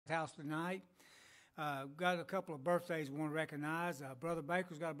house tonight. Got a couple of birthdays we want to recognize. Brother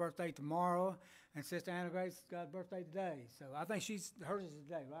Baker's got a birthday tomorrow, and Sister Anna Grace's got a birthday today. So I think hers is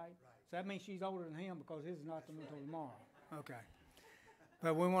today, right? So that means she's older than him because his is not until tomorrow. Okay.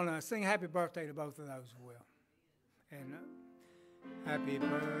 But we want to sing happy birthday to both of those as well. And happy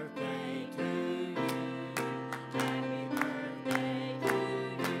birthday to you. Happy birthday to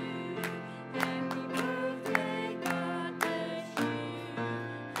you. Happy birthday, God bless you.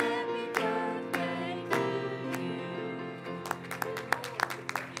 Happy birthday to you.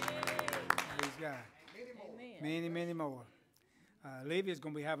 Praise God. Many, many more. Livia's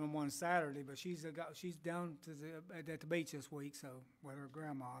going to be having one Saturday, but she's down at the beach this week, so with her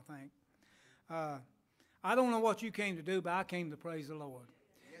grandma, I think. I don't know what you came to do, but I came to praise the Lord.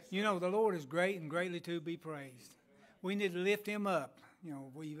 Yes, you know, the Lord is great and greatly to be praised. We need to lift him up. You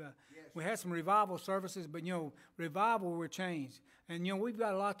know, we had some revival services, but, you know, revival will change. And, you know, we've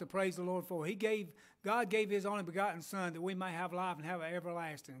got a lot to praise the Lord for. God gave his only begotten Son that we may have life and have it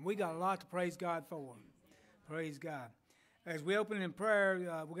everlasting. We got a lot to praise God for. Praise God. As we open in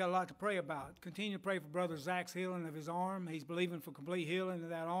prayer, we got a lot to pray about. Continue to pray for Brother Zach's healing of his arm. He's believing for complete healing of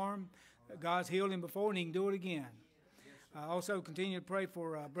that arm. God's healed him before, and he can do it again. Also, continue to pray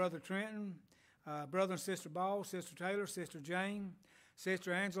for Brother Trenton, Brother and Sister Ball, Sister Taylor, Sister Jane,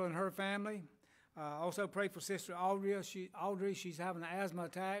 Sister Angela and her family. Also pray for Sister Audrey. She's having an asthma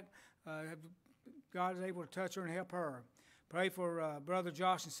attack. God is able to touch her and help her. Pray for Brother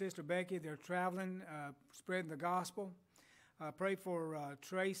Josh and Sister Becky. They're traveling, spreading the gospel. Pray for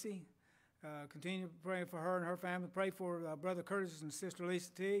Tracy. Continue praying for her and her family. Pray for Brother Curtis and Sister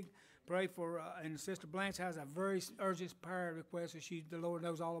Lisa Teague. Pray for, and Sister Blanche has a very urgent prayer request that the Lord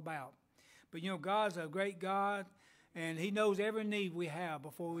knows all about. But, you know, God's a great God, and he knows every need we have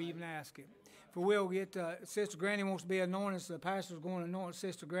before we even ask it. If we will get, Sister Granny wants to be anointed, so the pastor's going to anoint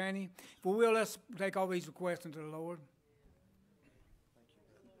Sister Granny. If we will, let's take all these requests into the Lord.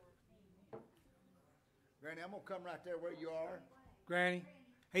 Granny, I'm going to come right there where you are. Granny,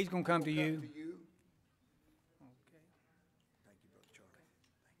 he's going to come to you.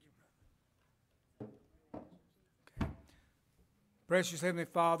 Precious Heavenly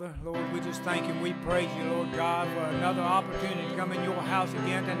Father, Lord, we just thank you and we praise you, Lord God, for another opportunity to come in your house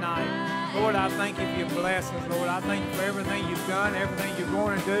again tonight. Lord, I thank you for your blessings, Lord. I thank you for everything you've done, everything you're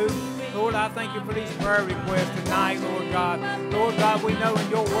going to do. Lord, I thank you for these prayer requests tonight, Lord God. Lord God, we know in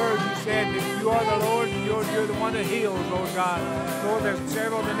your word you said that you are the Lord and you're the one that heals, Lord God. Lord, there's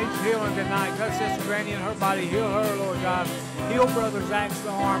several that need healing tonight. Touch Sister Granny and her body. Heal her, Lord God. Heal Brother Zach's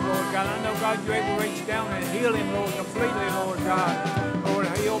arm, Lord God. I know, God, you're able to reach down and heal him, Lord, completely, Lord God. Lord,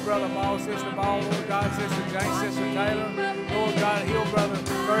 heal Brother Ball, Sister Ball, Lord God, Sister Jane, Sister Taylor. Lord God, heal Brother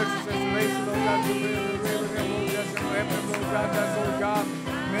Curtis and Sister Lisa, Lord God, you live with him, Lord God, help him, Lord God, touch, Lord God.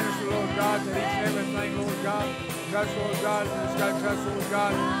 Minister, Lord God, to each and everything, Lord God. Touch, Lord God, just got to touch, Lord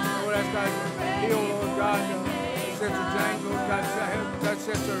God. Lord, that's got to heal, Lord God. Sister Jane, Lord God, touch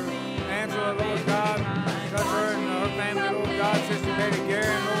Sister Angela, Lord God. Touch her and her family, Lord God. Sister Betty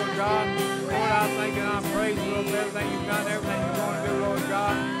Gary, Lord God. Lord, I thank and I praise you, Lord, for everything you've done, everything you're going to do, Lord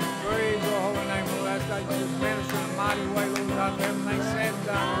God. Praise your holy name, Lord. That's got you just minister in a mighty way, Lord God, for everything said and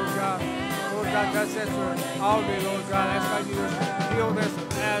done, Lord God. Lord God, touch Sister Audrey, Lord God. That's got you just heal this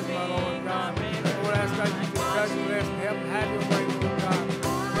asthma, Lord God. Lord, that's got you just touch this and help and have your way, Lord God.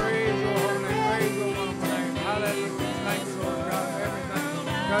 Praise your holy name, praise your wonderful name. Hallelujah. Thank you, Lord God, for everything.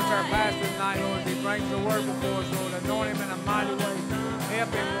 Touch our pastor tonight, Lord, as he brings the word before us, Lord. Anoint him in a mighty way.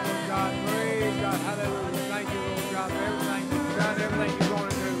 Help him, Lord God. Praise God. Hallelujah. Thank you, Lord God, for everything you've done, everything you're going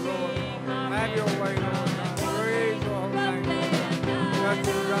to do, Lord. Have your way, Lord God. Praise your holy name, Lord God. Touch,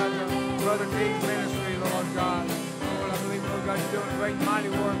 Lord God, Brother T's ministry, Lord God. Lord, I believe, Lord God, you're doing great mighty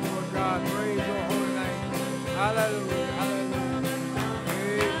work, Lord God. Praise your holy name. Hallelujah. Hallelujah.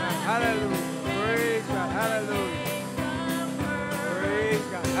 Amen. Hallelujah. Praise God. Hallelujah. Praise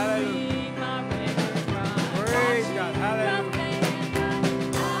God. Hallelujah. Praise God. Hallelujah.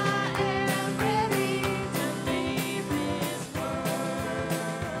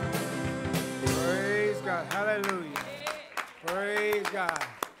 Praise God. Hallelujah. Praise God.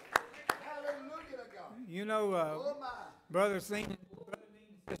 You know, Brother Singh and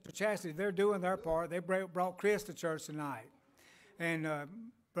Sister Chastity, they're doing their part. They brought Chris to church tonight. And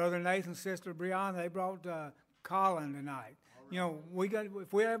Brother Nathan, Sister Brianna, they brought Colin tonight. You know,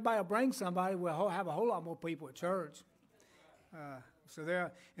 if everybody will bring somebody, we'll have a whole lot more people at church. So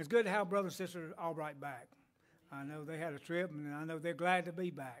it's good to have Brother and Sister Albright back. I know they had a trip, and I know they're glad to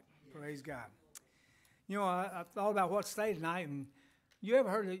be back. Praise God. You know, I thought about what to say tonight, and you ever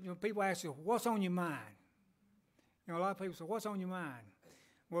heard people ask you, what's on your mind? You know, a lot of people say, what's on your mind?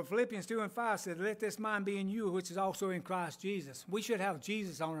 Well, Philippians 2 and 5 said, let this mind be in you, which is also in Christ Jesus. We should have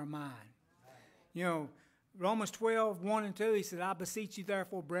Jesus on our mind. You know, Romans 12, 1 and 2, he said, I beseech you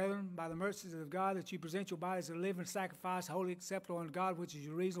therefore, brethren, by the mercies of God, that you present your bodies a living sacrifice, wholly acceptable unto God, which is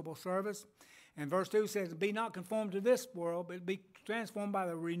your reasonable service. And verse 2 says, be not conformed to this world, but be transformed by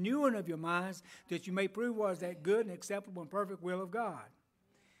the renewing of your minds, that you may prove what is that good and acceptable and perfect will of God.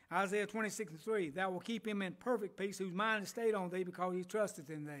 Isaiah 26 and 3, thou will keep him in perfect peace, whose mind is stayed on thee, because he trusteth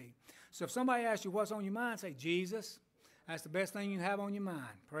in thee. So if somebody asks you what's on your mind, say, Jesus. That's the best thing you have on your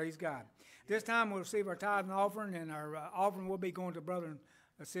mind. Praise God. This time we'll receive our tithe and offering, and our offering will be going to Brother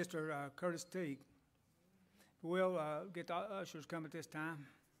and Sister Curtis Teague. We'll get the ushers come at this time.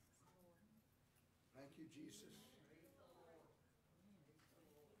 Thank you, Jesus.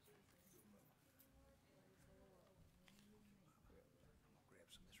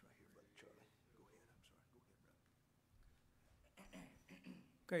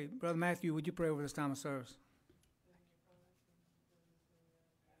 Okay, Brother Matthew, would you pray over this time of service?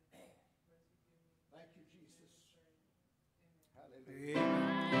 Thank you, Jesus. Hallelujah. Amen.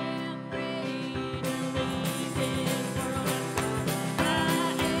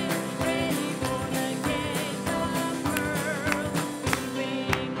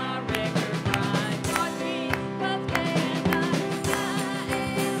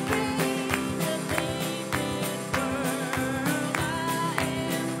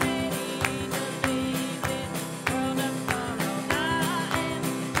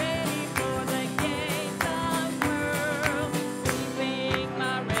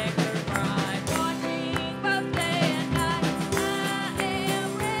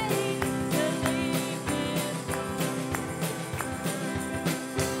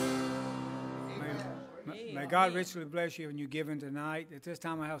 God richly bless you and you giving tonight. At this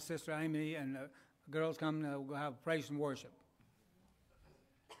time, I have Sister Amy and the girls come. We'll have praise and worship.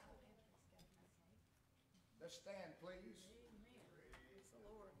 Let's stand, please.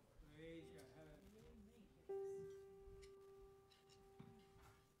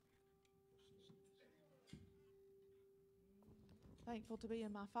 Thankful to be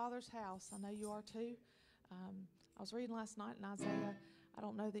in my Father's house. I know you are too. I was reading last night in Isaiah. I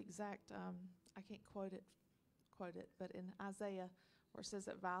don't know the exact. I can't quote it, but in Isaiah, where it says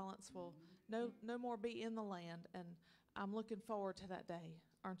that violence will no more be in the land, and I'm looking forward to that day.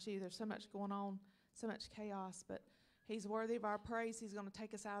 Aren't you? There's so much going on, so much chaos, but He's worthy of our praise. He's going to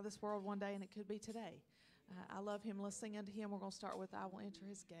take us out of this world one day, and it could be today. I love Him. Listening unto Him. We're going to start with "I Will Enter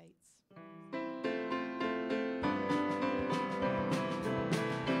His Gates."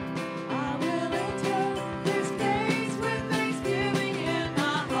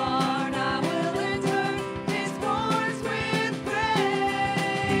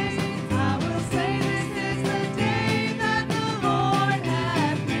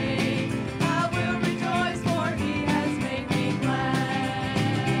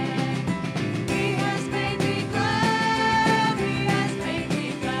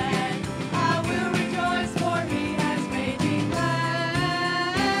 I will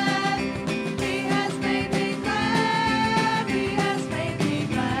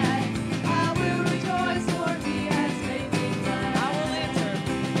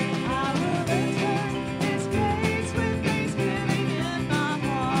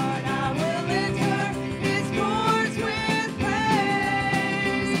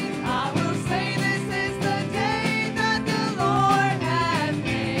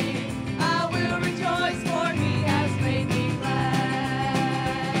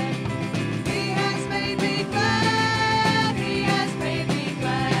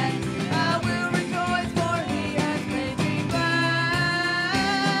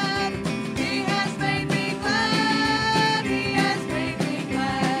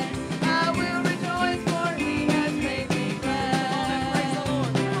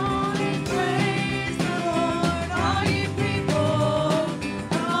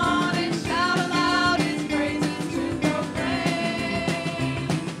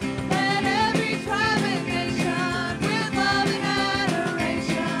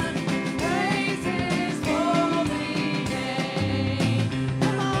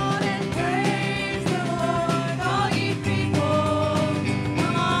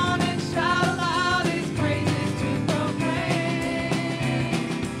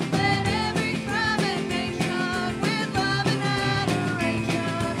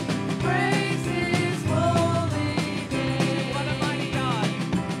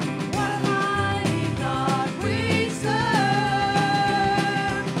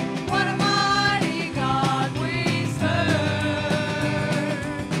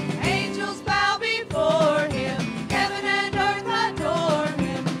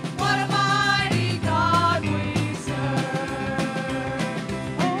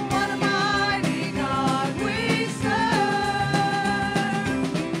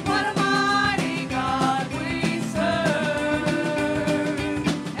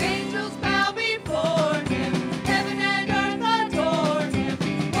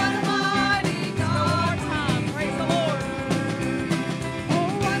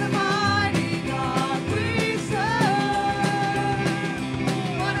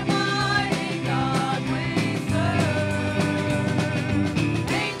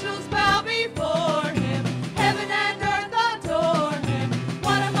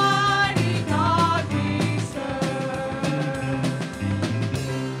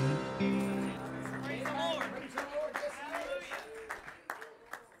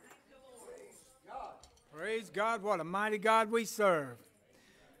God. What a mighty God we serve.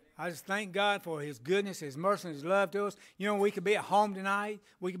 I just thank God for His goodness, His mercy, and His love to us. You know, we could be at home tonight.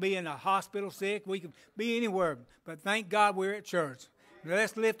 We could be in a hospital sick. We could be anywhere. But thank God we're at church.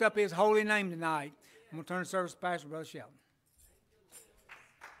 Let's lift up His holy name tonight. I'm going to turn the service to Pastor Brother Shelton.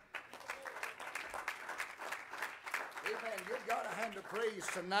 Amen. Give God a hand of praise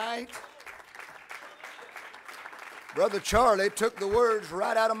tonight. Brother Charlie took the words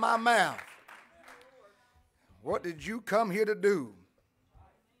right out of my mouth. What did you come here to do?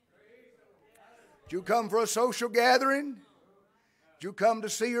 Did you come for a social gathering? Did you come to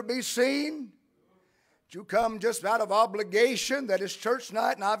see or be seen? Did you come just out of obligation that it's church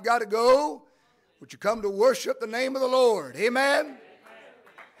night and I've got to go? Would you come to worship the name of the Lord? Amen?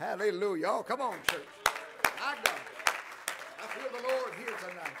 Hallelujah. Oh, come on, church. I got it. I feel the Lord here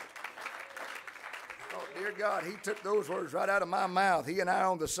tonight. Oh, dear God, He took those words right out of my mouth. He and I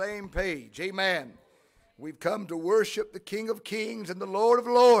are on the same page. Amen. We've come to worship the King of Kings and the Lord of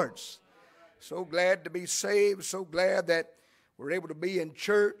Lords. So glad to be saved. So glad that we're able to be in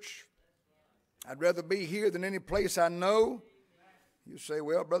church. I'd rather be here than any place I know. You say,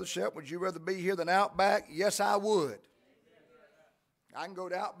 well, Brother Shelton, would you rather be here than Outback? Yes, I would. I can go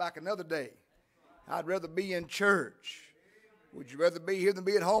to Outback another day. I'd rather be in church. Would you rather be here than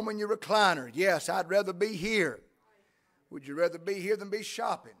be at home in your recliner? Yes, I'd rather be here. Would you rather be here than be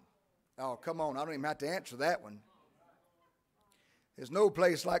shopping? Oh, come on, I don't even have to answer that one. There's no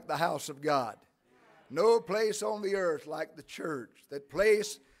place like the house of God. No place on the earth like the church. That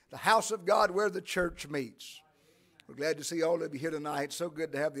place, the house of God where the church meets. We're glad to see all of you here tonight. So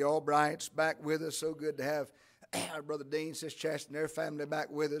good to have the Albrights back with us. So good to have our Brother Dean, Sis Chastity, and their family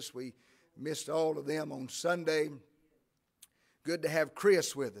back with us. We missed all of them on Sunday. Good to have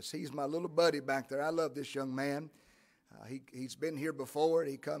Chris with us. He's my little buddy back there. I love this young man. He's been here before.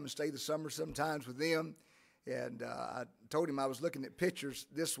 He comes and stay the summer sometimes with them. And I told him I was looking at pictures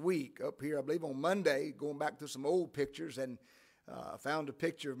this week up here, I believe on Monday, going back through some old pictures, and I found a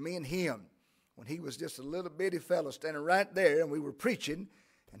picture of me and him when he was just a little bitty fellow standing right there, and we were preaching,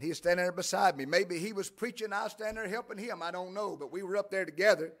 and he was standing there beside me. Maybe he was preaching, I was standing there helping him. I don't know, but we were up there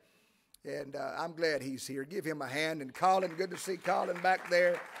together, and I'm glad he's here. Give him a hand. And Colin, good to see Colin back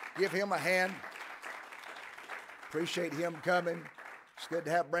there. Give him a hand. Appreciate him coming. It's good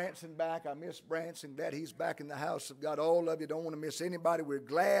to have Branson back. I miss Branson. Glad he's back in the house of God. All of you, don't want to miss anybody. We're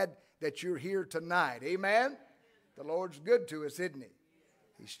glad that you're here tonight. Amen? The Lord's good to us, isn't He?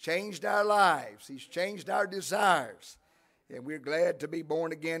 He's changed our lives. He's changed our desires. And we're glad to be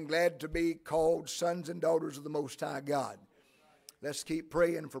born again, glad to be called sons and daughters of the Most High God. Let's keep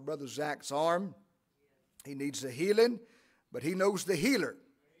praying for Brother Zach's arm. He needs a healing, but he knows the healer.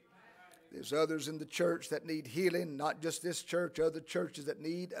 There's others in the church that need healing, not just this church, other churches that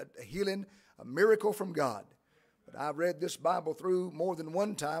need a healing, a miracle from God. But I've read this Bible through more than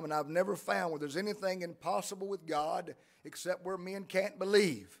one time, and I've never found where there's anything impossible with God except where men can't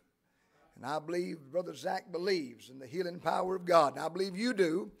believe. And I believe Brother Zach believes in the healing power of God, and I believe you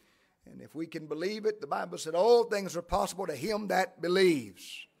do. And if we can believe it, the Bible said all things are possible to him that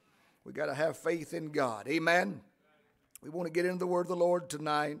believes. We've got to have faith in God. Amen. We want to get into the word of the Lord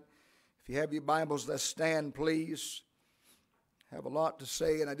tonight. If you have your Bibles, let's stand, please. I have a lot to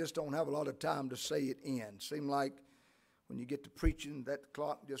say, and I just don't have a lot of time to say it in. Seems like when you get to preaching, that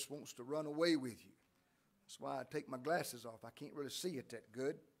clock just wants to run away with you. That's why I take my glasses off. I can't really see it that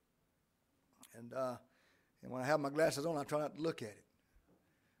good. And when I have my glasses on, I try not to look at it.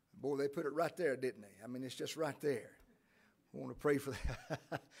 Boy, they put it right there, didn't they? I mean, it's just right there. I want to pray for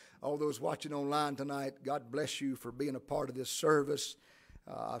all those watching online tonight. God bless you for being a part of this service.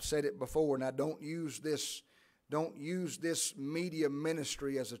 I've said it before, and I don't use this media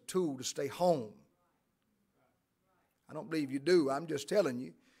ministry as a tool to stay home. I don't believe you do. I'm just telling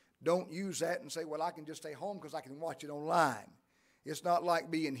you, don't use that and say, well, I can just stay home because I can watch it online. It's not like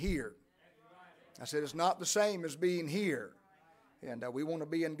being here. I said it's not the same as being here. And we want to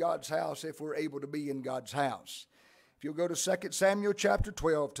be in God's house if we're able to be in God's house. If you'll go to 2 Samuel chapter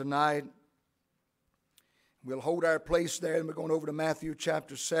 12 tonight, we'll hold our place there, and we're going over to Matthew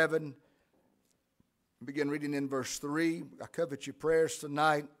chapter 7. Begin reading in verse 3. I covet your prayers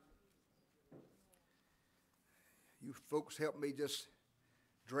tonight. You folks helped me just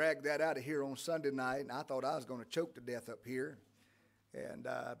drag that out of here on Sunday night, and I thought I was going to choke to death up here.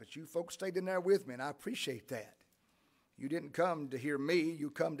 But you folks stayed in there with me, and I appreciate that. You didn't come to hear me.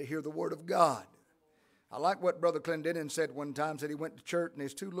 You come to hear the Word of God. I like what Brother Clendenin said one time. Said he went to church, and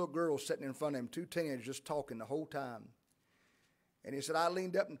there's two little girls sitting in front of him, two teenagers just talking the whole time. And he said, I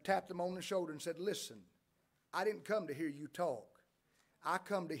leaned up and tapped them on the shoulder and said, listen, I didn't come to hear you talk. I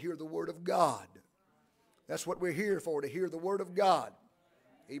come to hear the Word of God. That's what we're here for, to hear the Word of God.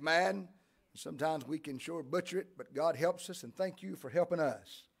 Amen. Sometimes we can sure butcher it, but God helps us, and thank you for helping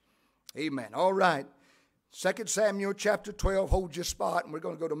us. Amen. All right. 2 Samuel chapter 12, hold your spot, and we're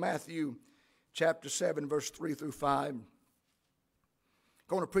going to go to Matthew chapter 7, verse 3 through 5. I'm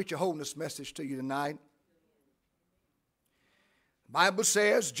going to preach a holiness message to you tonight. The Bible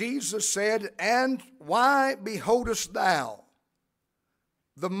says, Jesus said, "And why beholdest thou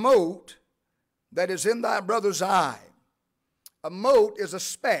the mote that is in thy brother's eye?" A mote is a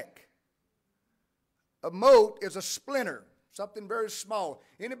speck. A mote is a splinter, something very small.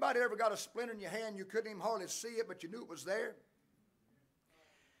 Anybody ever got a splinter in your hand? You couldn't even hardly see it, but you knew it was there.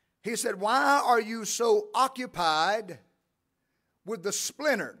 He said, "Why are you so occupied with the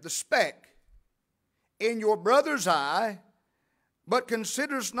splinter, the speck, in your brother's eye, but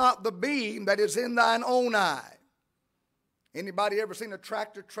considers not the beam that is in thine own eye?" Anybody ever seen a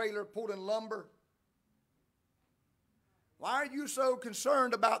tractor trailer pulling lumber? Why are you so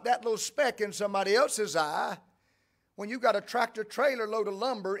concerned about that little speck in somebody else's eye when you got a tractor trailer load of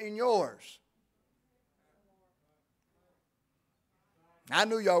lumber in yours? I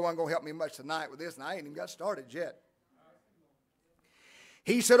knew y'all weren't going to help me much tonight with this, and I ain't even got started yet.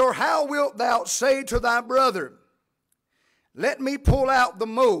 He said, "Or how wilt thou say to thy brother, Let me pull out the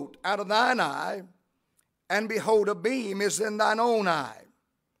mote out of thine eye, and behold, a beam is in thine own eye?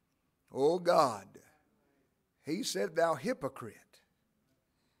 O God." He said, "Thou hypocrite."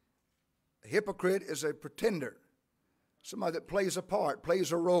 A hypocrite is a pretender, somebody that plays a part,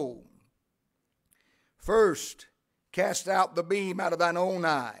 plays a role. "First, cast out the beam out of thine own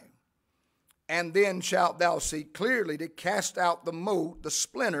eye, and then shalt thou see clearly to cast out the mote, the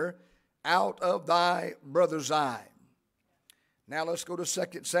splinter, out of thy brother's eye." Now let's go to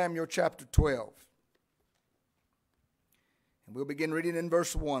 2 Samuel chapter 12. And we'll begin reading in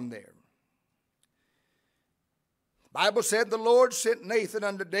verse 1 there. The Bible said, "The Lord sent Nathan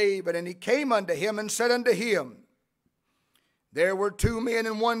unto David, and he came unto him and said unto him, There were two men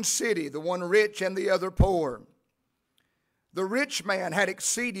in one city, the one rich and the other poor. The rich man had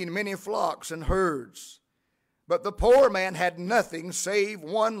exceeding many flocks and herds, but the poor man had nothing save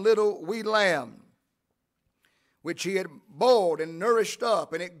one little wee lamb, which he had boiled and nourished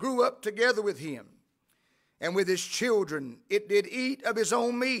up, and it grew up together with him. And with his children it did eat of his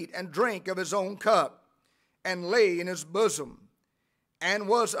own meat, and drink of his own cup, and lay in his bosom, and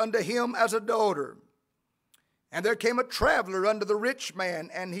was unto him as a daughter. And there came a traveler unto the rich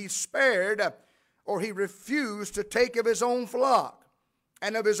man, and he spared, or he refused to take of his own flock,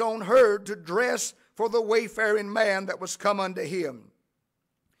 and of his own herd to dress for the wayfaring man that was come unto him,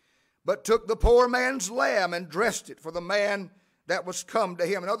 but took the poor man's lamb and dressed it for the man that was come to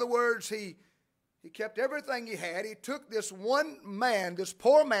him." In other words, he kept everything he had. He took this one man, this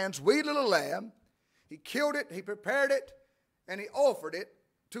poor man's wee little lamb. He killed it, he prepared it, and he offered it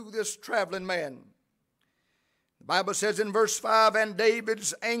to this traveling man. The Bible says in verse 5, "And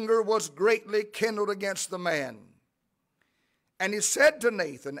David's anger was greatly kindled against the man. And he said to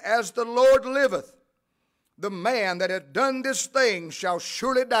Nathan, As the Lord liveth, the man that hath done this thing shall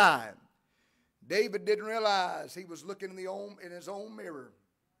surely die." David didn't realize he was looking in his own mirror.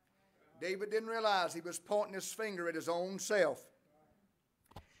 David didn't realize he was pointing his finger at his own self.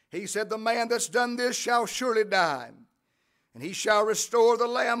 He said, "The man that's done this shall surely die, and he shall restore the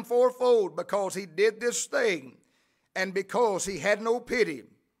lamb fourfold, because he did this thing, and because he had no pity."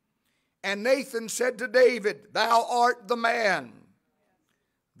 And Nathan said to David, "Thou art the man.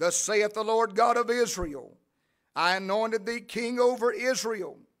 Thus saith the Lord God of Israel, I anointed thee king over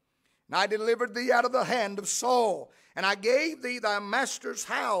Israel, and I delivered thee out of the hand of Saul, and I gave thee thy master's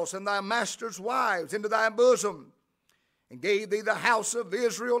house and thy master's wives into thy bosom, and gave thee the house of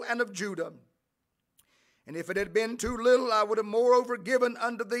Israel and of Judah. And if it had been too little, I would have moreover given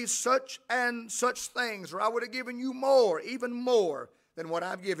unto thee such and such things, or I would have given you more, even more than what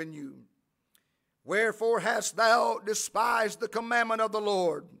I've given you. Wherefore hast thou despised the commandment of the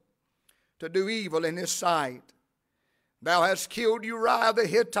Lord, to do evil in his sight? Thou hast killed Uriah the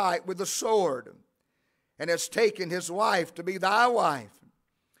Hittite with the sword, and hast taken his wife to be thy wife,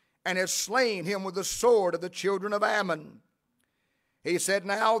 and hast slain him with the sword of the children of Ammon. He said,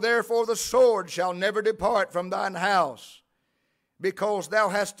 Now therefore the sword shall never depart from thine house, because thou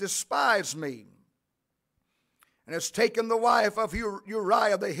hast despised me, and hast taken the wife of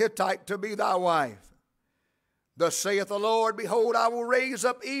Uriah the Hittite to be thy wife. Thus saith the Lord, Behold, I will raise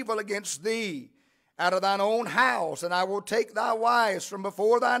up evil against thee out of thine own house, and I will take thy wives from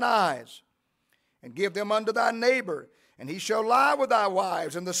before thine eyes, and give them unto thy neighbor, and he shall lie with thy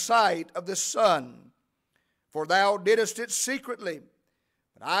wives in the sight of the sun. For thou didst it secretly,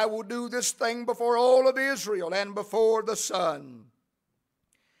 but But I will do this thing before all of Israel and before the sun.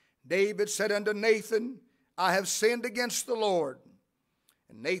 David said unto Nathan, I have sinned against the Lord.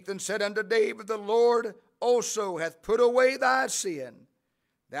 And Nathan said unto David, the Lord also hath put away thy sin.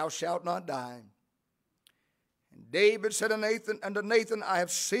 Thou shalt not die. And David said unto Nathan, I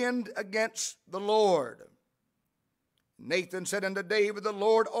have sinned against the Lord. Nathan said unto David, the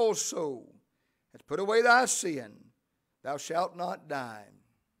Lord also hath put away thy sin. Thou shalt not die.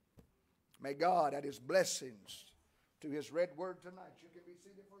 May God add his blessings to his read word tonight. You can be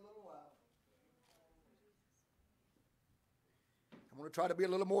seated for a little while. I want to try to be a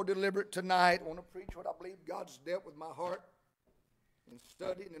little more deliberate tonight. I want to preach what I believe God's dealt with my heart in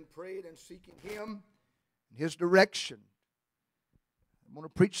studying and praying and seeking him and his direction. I want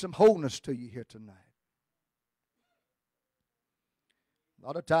to preach some wholeness to you here tonight. A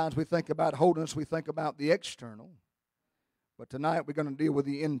lot of times we think about wholeness, we think about the external. But tonight we're going to deal with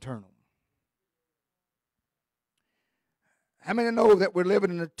the internal. How many know that we're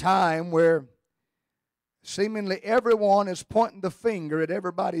living in a time where seemingly everyone is pointing the finger at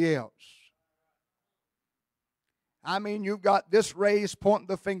everybody else? I mean, you've got this race pointing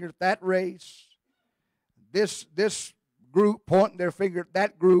the finger at that race. This group pointing their finger at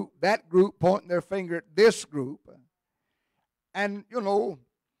that group pointing their finger at this group. And, you know,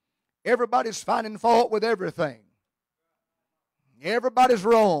 everybody's finding fault with everything. Everybody's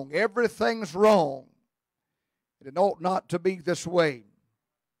wrong. Everything's wrong. It ought not to be this way.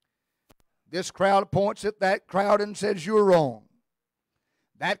 This crowd points at that crowd and says, you're wrong.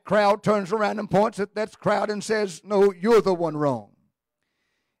 That crowd turns around and points at that crowd and says, no, you're the one wrong.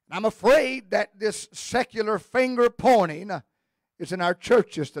 And I'm afraid that this secular finger pointing is in our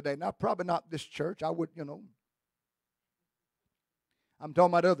churches today. Now, probably not this church. I'm talking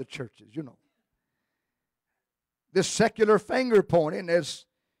about other churches, This secular finger pointing is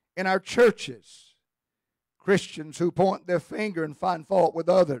in our churches. Christians who point their finger and find fault with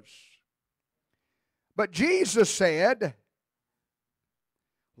others. But Jesus said,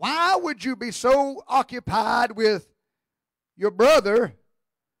 why would you be so occupied with your brother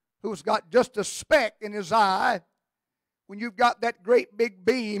who's got just a speck in his eye when you've got that great big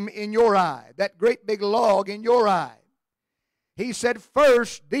beam in your eye, that great big log in your eye? He said,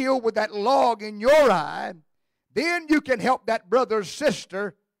 first deal with that log in your eye, then you can help that brother or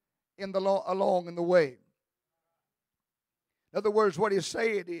sister along in the way. In other words, what he's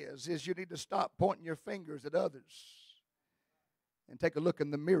saying is you need to stop pointing your fingers at others and take a look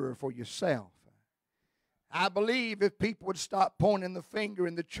in the mirror for yourself. I believe if people would stop pointing the finger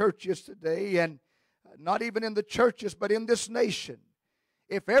in the churches today, and not even in the churches, but in this nation,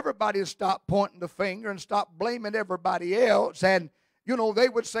 if everybody stopped pointing the finger and stopped blaming everybody else, and, they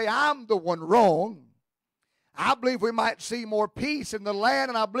would say, I'm the one wrong, I believe we might see more peace in the land,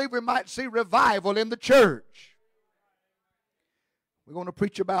 and I believe we might see revival in the church. We're going to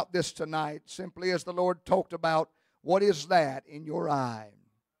preach about this tonight, simply as the Lord talked about, what is that in your eye?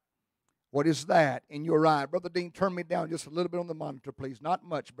 What is that in your eye? Brother Dean, turn me down just a little bit on the monitor, please. Not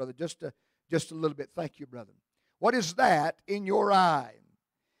much, brother, just a little bit. Thank you, brother. What is that in your eye?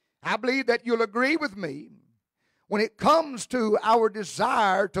 I believe that you'll agree with me when it comes to our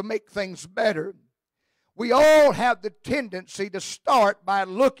desire to make things better. We all have the tendency to start by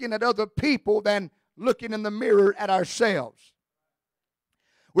looking at other people than looking in the mirror at ourselves.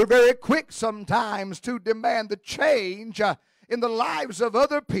 We're very quick sometimes to demand the change in the lives of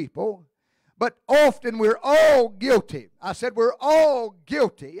other people, but often we're all guilty. I said we're all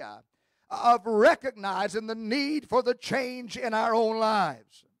guilty of recognizing the need for the change in our own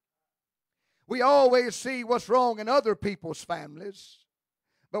lives. We always see what's wrong in other people's families,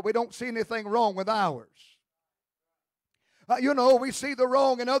 but we don't see anything wrong with ours. We see the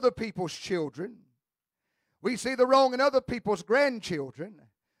wrong in other people's children. We see the wrong in other people's grandchildren,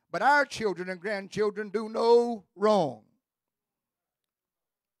 but our children and grandchildren do no wrong.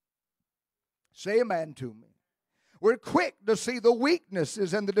 Say amen to me. We're quick to see the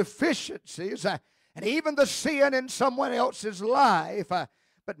weaknesses and the deficiencies and even the sin in someone else's life,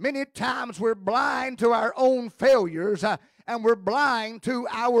 but many times we're blind to our own failures and we're blind to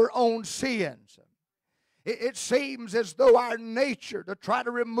our own sins. It seems as though our nature to try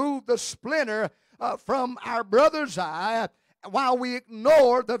to remove the splinter from our brother's eye while we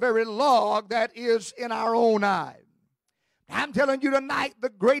ignore the very log that is in our own eye. I'm telling you tonight, the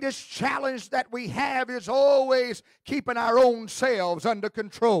greatest challenge that we have is always keeping our own selves under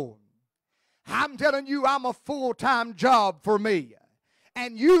control. I'm telling you, I'm a full-time job for me,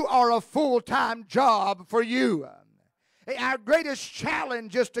 and you are a full-time job for you. Our greatest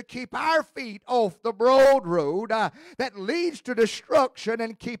challenge is to keep our feet off the broad road that leads to destruction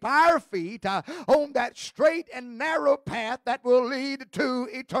and keep our feet on that straight and narrow path that will lead to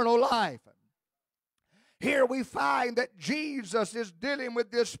eternal life. Here we find that Jesus is dealing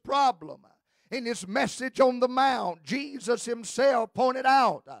with this problem. In his message on the Mount, Jesus himself pointed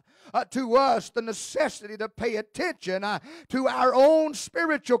out to us the necessity to pay attention to our own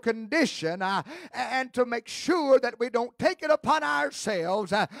spiritual condition and to make sure that we don't take it upon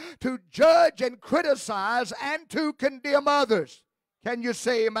ourselves to judge and criticize and to condemn others. Can you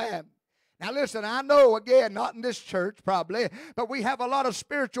say amen? Now listen, I know, again, not in this church probably, but we have a lot of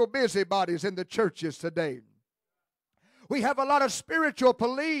spiritual busybodies in the churches today. We have a lot of spiritual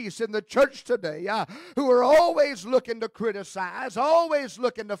police in the church today who are always looking to criticize, always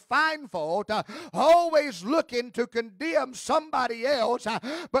looking to find fault, always looking to condemn somebody else,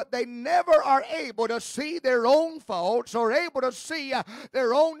 but they never are able to see their own faults or able to see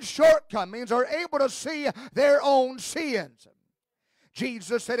their own shortcomings or able to see their own sins.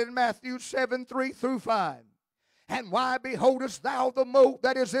 Jesus said in Matthew 7:3-5, "And why beholdest thou the mote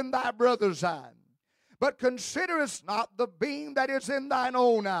that is in thy brother's eye, but considerest not the beam that is in thine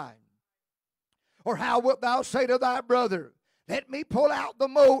own eye? Or how wilt thou say to thy brother, Let me pull out the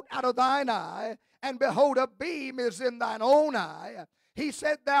mote out of thine eye, and behold, a beam is in thine own eye? He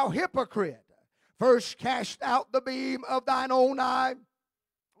said, Thou hypocrite, first cast out the beam of thine own eye,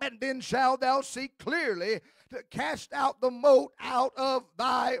 and then shalt thou see clearly to cast out the mote out of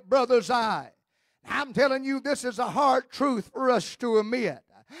thy brother's eye." I'm telling you, this is a hard truth for us to admit.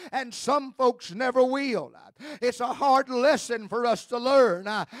 And some folks never will. It's a hard lesson for us to learn.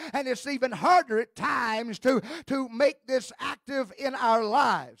 And it's even harder at times to make this active in our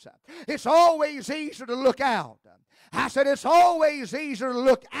lives. It's always easier to look out. I said it's always easier to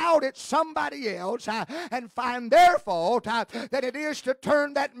look out at somebody else and find their fault than it is to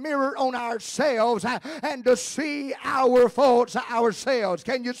turn that mirror on ourselves and to see our faults ourselves.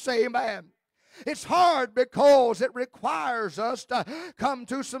 Can you say amen? It's hard because it requires us to come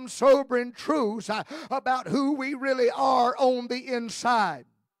to some sobering truths about who we really are on the inside.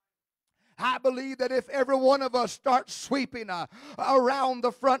 I believe that if every one of us starts sweeping around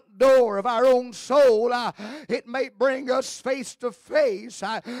the front door of our own soul, it may bring us face to face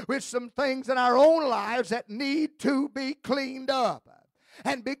with some things in our own lives that need to be cleaned up.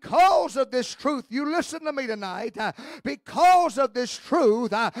 And because of this truth, you listen to me tonight, because of this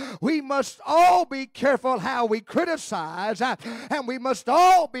truth, we must all be careful how we criticize, and we must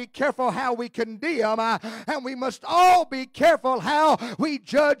all be careful how we condemn, and we must all be careful how we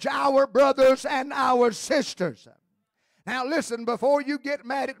judge our brothers and our sisters. Now listen, before you get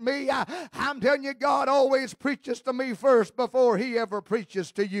mad at me, I'm telling you, God always preaches to me first before he ever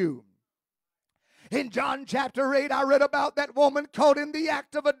preaches to you. In John chapter 8, I read about that woman caught in the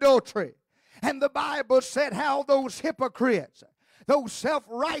act of adultery. And the Bible said how those hypocrites, those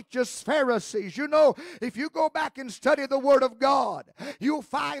self-righteous Pharisees, you know, if you go back and study the Word of God, you'll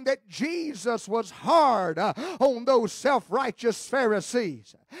find that Jesus was hard on those self-righteous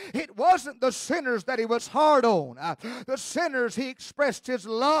Pharisees. It wasn't the sinners that he was hard on. The sinners, he expressed his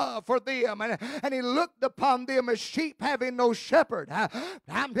love for them, and he looked upon them as sheep having no shepherd.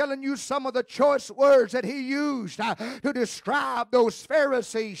 I'm telling you some of the choice words that he used to describe those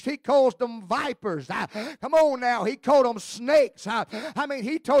Pharisees. He calls them vipers. Come on now, he called them snakes. I mean,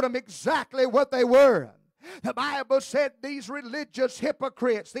 he told them exactly what they were. The Bible said these religious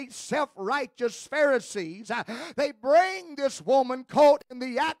hypocrites, these self-righteous Pharisees, they bring this woman caught in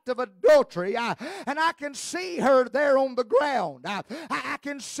the act of adultery, and I can see her there on the ground. I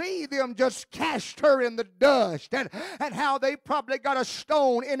can see them just cast her in the dust, and how they probably got a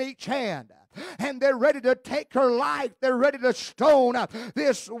stone in each hand. And they're ready to take her life. They're ready to stone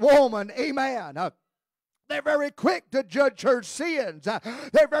this woman. Amen. They're very quick to judge her sins.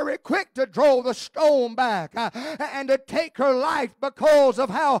 They're very quick to draw the stone back and to take her life because of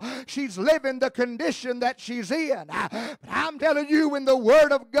how she's living the condition that she's in. But I'm telling you, when the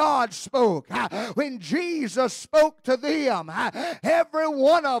Word of God spoke, when Jesus spoke to them, every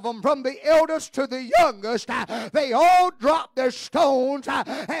one of them, from the eldest to the youngest, they all dropped their stones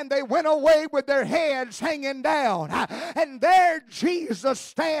and they went away with their heads hanging down. And there Jesus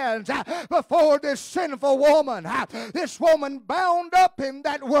stands before this sinful woman. This woman bound up in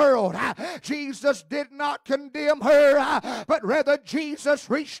that world. Jesus did not condemn her, but rather Jesus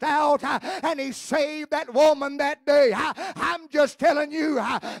reached out and he saved that woman that day. I'm just telling you,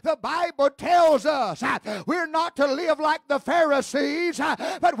 the Bible tells us we're not to live like the Pharisees,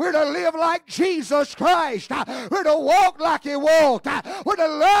 but we're to live like Jesus Christ. We're to walk like he walked. We're to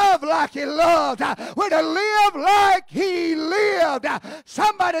love like he loved. We're to live like he lived.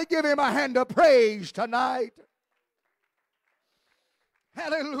 Somebody give him a hand of praise tonight.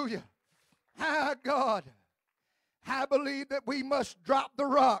 Hallelujah. Ah, God, I believe that we must drop the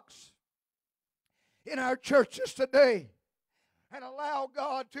rocks in our churches today and allow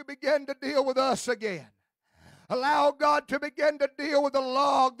God to begin to deal with us again. Allow God to begin to deal with the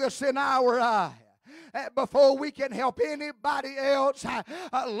log that's in our eye before we can help anybody else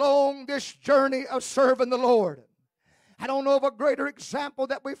along this journey of serving the Lord. I don't know of a greater example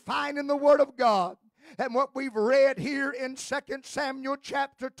that we find in the Word of God than what we've read here in 2 Samuel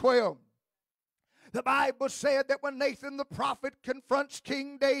chapter 12. The Bible said that when Nathan the prophet confronts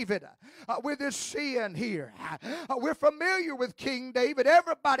King David with his sin here, we're familiar with King David.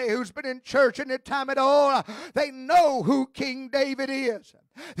 Everybody who's been in church any time at all, they know who King David is.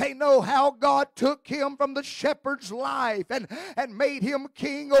 They know how God took him from the shepherd's life and made him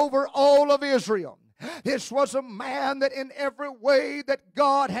king over all of Israel. This was a man that in every way that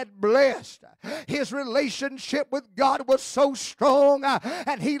God had blessed, his relationship with God was so strong,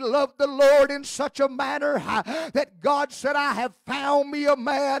 and he loved the Lord in such a manner that God said, I have found me a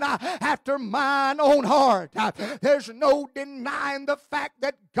man after mine own heart. There's no denying the fact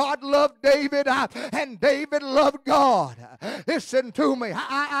that God loved David and David loved God. Listen to me.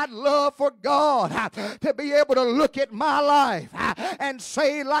 I'd love for God to be able to look at my life and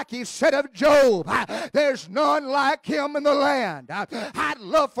say like he said of Job, there's none like him in the land. I'd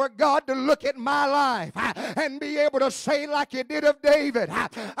love for God to look at my life and be able to say like he did of David,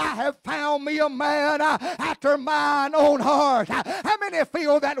 I have found me a man after mine own heart. How many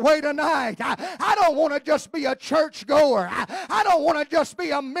feel that way tonight? I don't want to just be a church goer. I don't want to just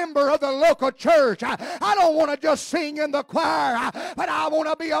be a member of the local church. I don't want to just sing in the choir, but I want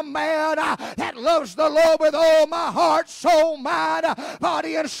to be a man that loves the Lord with all my heart, soul, mind,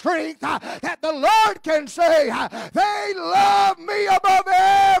 body, and strength, that the Lord can say, they love me above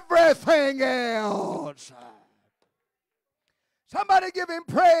everything else. Somebody give him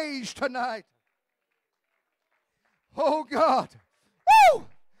praise tonight. Oh God. Woo!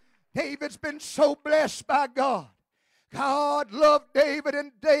 David's been so blessed by God. God loved David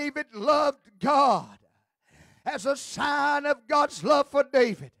and David loved God. As a sign of God's love for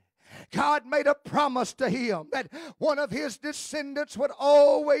David, God made a promise to him that one of his descendants would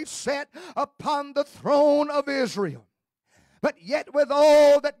always sit upon the throne of Israel. But yet with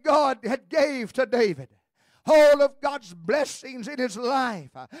all that God had gave to David, all of God's blessings in his life,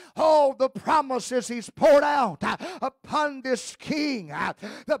 all the promises he's poured out upon this king,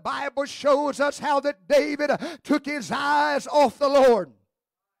 the Bible shows us how that David took his eyes off the Lord.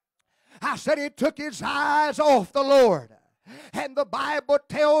 I said he took his eyes off the Lord. And the Bible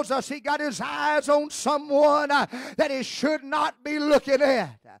tells us he got his eyes on someone that he should not be looking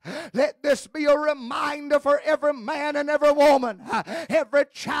at. Let this be a reminder for every man and every woman, every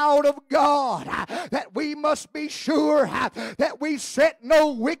child of God, that we must be sure that we set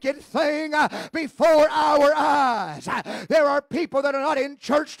no wicked thing before our eyes. There are people that are not in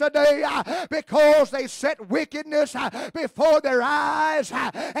church today because they set wickedness before their eyes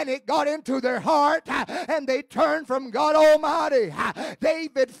and it got into their heart and they turned from God Almighty.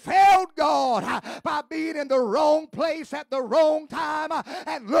 David failed God by being in the wrong place at the wrong time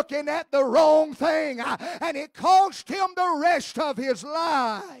and looking at the wrong thing, and it cost him the rest of his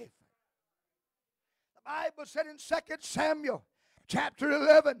life. The Bible said in 2 Samuel chapter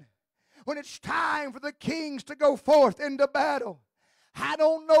 11, when it's time for the kings to go forth into battle, I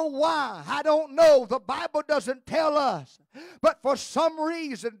don't know why. I don't know. The Bible doesn't tell us. But for some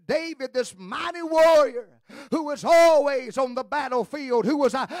reason, David, this mighty warrior, who was always on the battlefield, who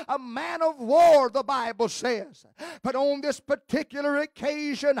was a man of war, the Bible says. But on this particular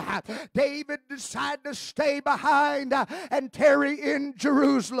occasion, David decided to stay behind and tarry in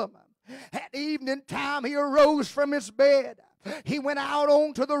Jerusalem. At evening time, he arose from his bed. He went out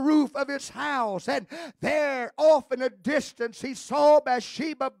onto the roof of his house, and there off in a distance he saw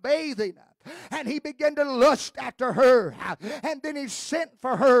Bathsheba bathing. And he began to lust after her, and then he sent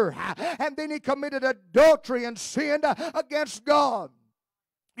for her, and then he committed adultery and sinned against God.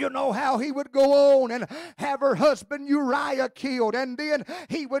 You know how he would go on and have her husband Uriah killed, and then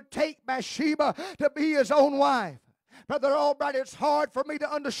he would take Bathsheba to be his own wife. Brother Albright, it's hard for me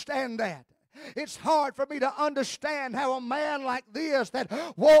to understand that. It's hard for me to understand how a man like this that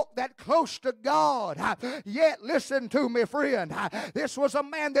walked that close to God, yet listen to me, friend. This was a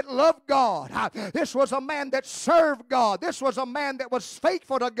man that loved God. This was a man that served God. This was a man that was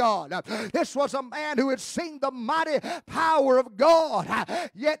faithful to God. This was a man who had seen the mighty power of God.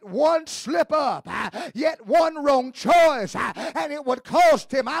 Yet one slip up, yet one wrong choice, and it would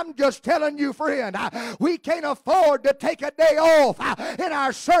cost him. I'm just telling you, friend, we can't afford to take a day off in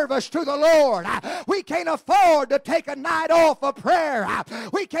our service to the Lord. We can't afford to take a night off of prayer.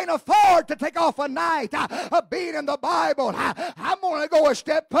 We can't afford to take off a night of being in the Bible. I'm going to go a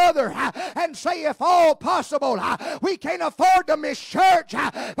step further and say, if all possible, we can't afford to miss church,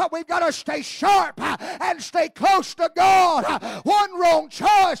 but we've got to stay sharp and stay close to God. One wrong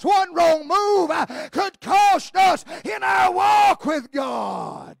choice, one wrong move could cost us in our walk with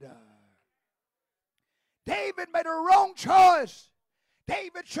God. David made a wrong choice.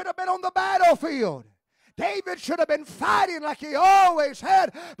 David should have been on the battlefield. David should have been fighting like he always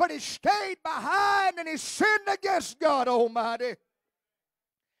had, but he stayed behind and he sinned against God Almighty.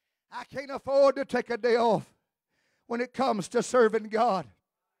 I can't afford to take a day off when it comes to serving God.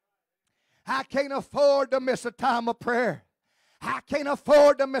 I can't afford to miss a time of prayer. I can't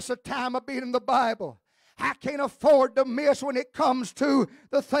afford to miss a time of being in the Bible. I can't afford to miss when it comes to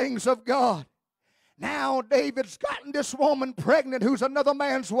the things of God. Now David's gotten this woman pregnant who's another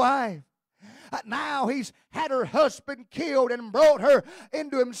man's wife. Now he's had her husband killed and brought her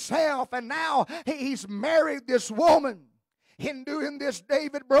into himself, and now he's married this woman. In doing this,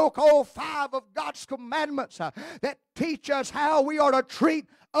 David broke all 5 of God's commandments that teach us how we are to treat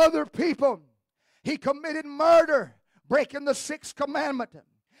other people. He committed murder, breaking the 6th commandment.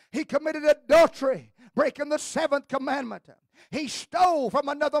 He committed adultery, breaking the 7th commandment. He stole from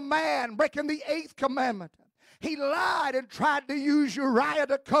another man, breaking the 8th commandment. He lied and tried to use Uriah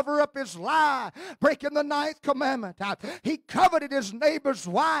to cover up his lie, breaking the 9th commandment. He coveted his neighbor's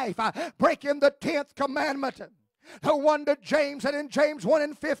wife, breaking the 10th commandment. No wonder James said in James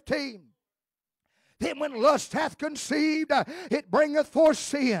 1:15, then when lust hath conceived, it bringeth forth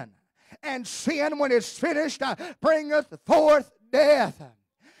sin. And sin, when it's finished, bringeth forth death.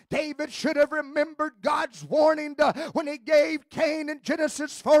 David should have remembered God's warning when he gave Cain in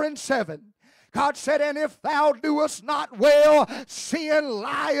Genesis 4:7. God said, and if thou doest not well, sin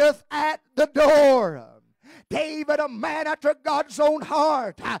lieth at the door. David, a man after God's own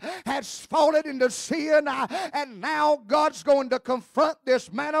heart, has fallen into sin, and now God's going to confront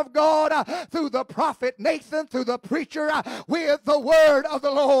this man of God through the prophet Nathan, through the preacher, with the word of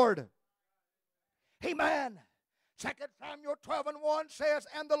the Lord. Amen. 2 Samuel 12:1 says,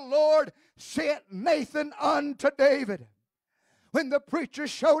 and the Lord sent Nathan unto David. When the preacher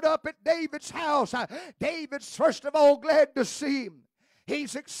showed up at David's house, David's first of all glad to see him.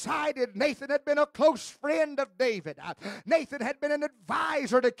 He's excited. Nathan had been a close friend of David. Nathan had been an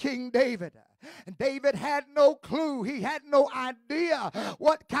advisor to King David. And David had no clue. He had no idea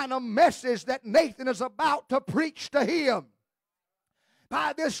what kind of message that Nathan is about to preach to him.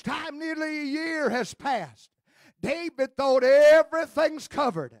 By this time, nearly a year has passed. David thought everything's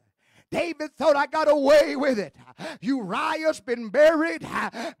covered. David thought, I got away with it. Uriah's been buried.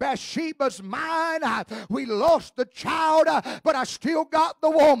 Bathsheba's mine. We lost the child, but I still got the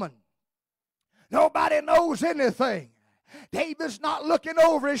woman. Nobody knows anything. David's not looking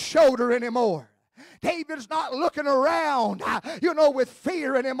over his shoulder anymore. David's not looking around, with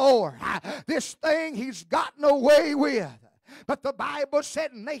fear anymore. This thing he's gotten away with. But the Bible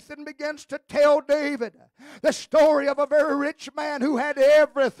said Nathan begins to tell David the story of a very rich man who had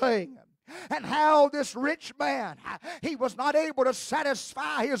everything. And how this rich man, he was not able to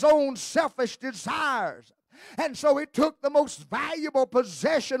satisfy his own selfish desires. And so he took the most valuable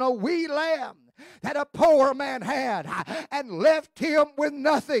possession, a wee lamb that a poor man had, and left him with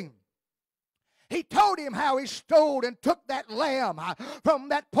nothing. He told him how he stole and took that lamb from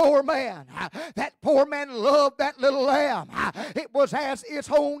that poor man. That poor man loved that little lamb. It was as his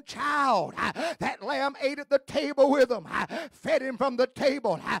own child. That lamb ate at the table with him, fed him from the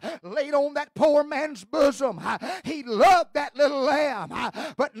table, laid on that poor man's bosom. He loved that little lamb.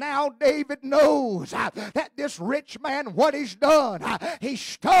 But now David knows that this rich man, what he's done, he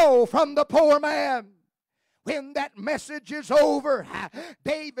stole from the poor man. When that message is over,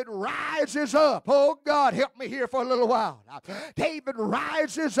 David rises up. Oh, God, help me here for a little while. David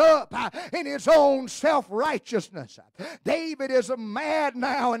rises up in his own self-righteousness. David is mad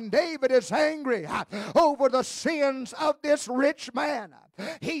now, and David is angry over the sins of this rich man.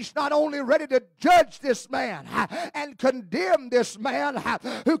 He's not only ready to judge this man and condemn this man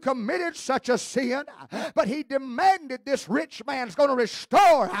who committed such a sin, but he demanded this rich man's going to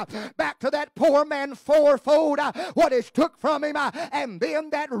restore back to that poor man fourfold what is took from him, and then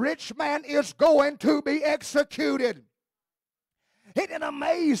that rich man is going to be executed. Isn't it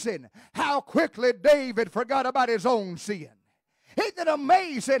amazing how quickly David forgot about his own sin? Isn't it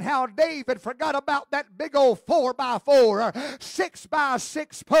amazing how David forgot about that big old 4x4 or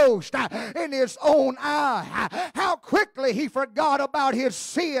 6x6 post in his own eye? How quickly he forgot about his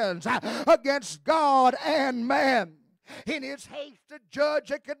sins against God and man. In his haste to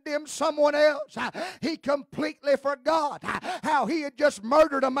judge and condemn someone else, he completely forgot how he had just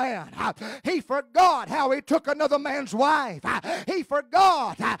murdered a man. He forgot how he took another man's wife. He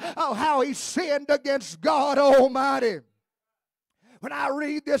forgot how he sinned against God Almighty. When I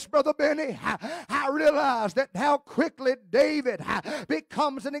read this, Brother Benny, I realize that how quickly David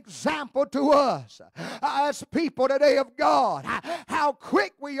becomes an example to us as people today of God. How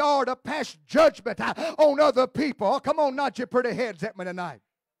quick we are to pass judgment on other people. Oh, come on, nod your pretty heads at me tonight.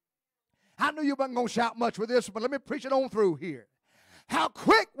 I knew you weren't going to shout much with this, but let me preach it on through here. How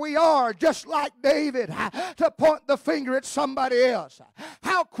quick we are, just like David, to point the finger at somebody else.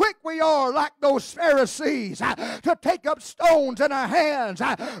 How quick we are, like those Pharisees, to take up stones in our hands,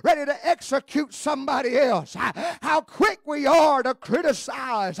 ready to execute somebody else. How quick we are to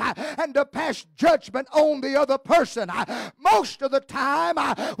criticize and to pass judgment on the other person. Most of the time,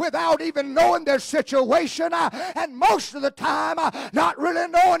 without even knowing their situation, and most of the time, not really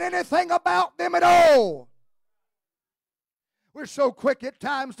knowing anything about them at all. We're so quick at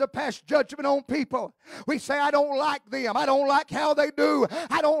times to pass judgment on people. We say, I don't like them. I don't like how they do.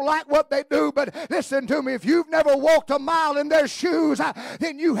 I don't like what they do. But listen to me. If you've never walked a mile in their shoes,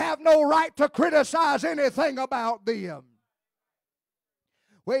 then you have no right to criticize anything about them.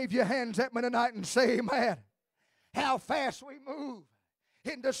 Wave your hands at me tonight and say, amen. How fast we move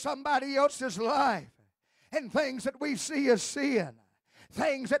into somebody else's life and things that we see as sin,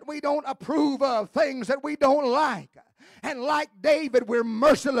 things that we don't approve of, things that we don't like. And like David, we're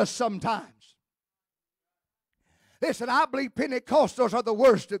merciless sometimes. Listen, I believe Pentecostals are the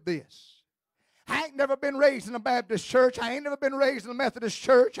worst at this. I ain't never been raised in a Baptist church. I ain't never been raised in a Methodist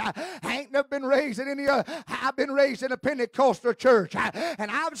church. I ain't never been raised in any other. I've been raised in a Pentecostal church.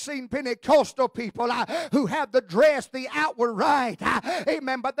 And I've seen Pentecostal people who have the dress, the outward right.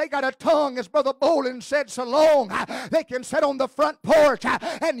 Amen. But they got a tongue, as Brother Bolin said, so long. They can sit on the front porch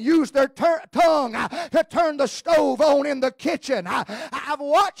and use their tongue to turn the stove on in the kitchen. I've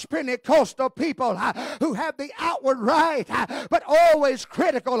watched Pentecostal people who have the outward right, but always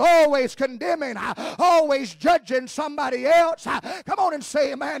critical, always condemning, always judging somebody else. Come on and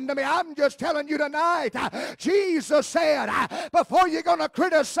say amen to me. I'm just telling you tonight, Jesus said, before you're going to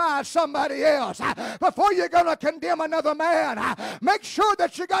criticize somebody else, before you're going to condemn another man, make sure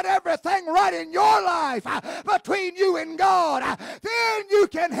that you got everything right in your life between you and God. Then you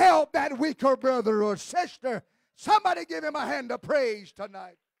can help that weaker brother or sister. Somebody give him a hand of praise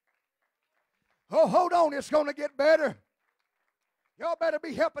tonight. Oh, hold on. It's going to get better. Y'all better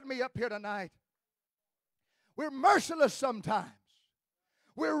be helping me up here tonight. We're merciless sometimes.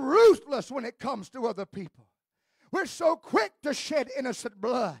 We're ruthless when it comes to other people. We're so quick to shed innocent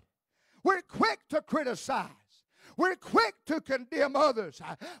blood. We're quick to criticize. We're quick to condemn others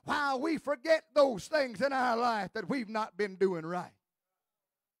while we forget those things in our life that we've not been doing right.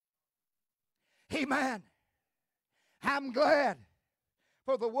 Amen. I'm glad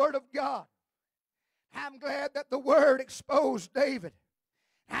for the Word of God. I'm glad that the Word exposed David.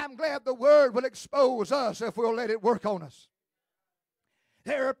 I'm glad the Word will expose us if we'll let it work on us.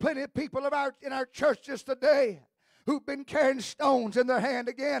 There are plenty of people in our churches today who've been carrying stones in their hand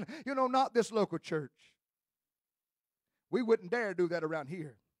again. You know, not this local church. We wouldn't dare do that around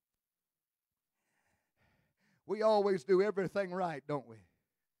here. We always do everything right, don't we?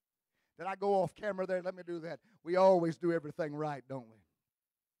 Did I go off camera there? Let me do that. We always do everything right, don't we?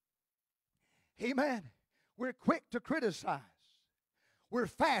 Amen. We're quick to criticize. We're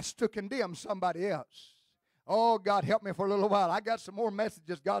fast to condemn somebody else. Oh, God, help me for a little while. I got some more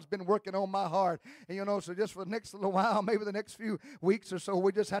messages God's been working on my heart. And, you know, so just for the next little while, maybe the next few weeks or so,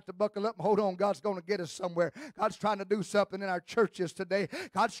 we just have to buckle up and hold on. God's going to get us somewhere. God's trying to do something in our churches today.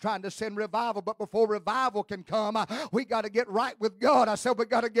 God's trying to send revival. But before revival can come, we got to get right with God. I said we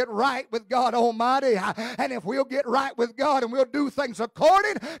got to get right with God Almighty. And if we'll get right with God and we'll do things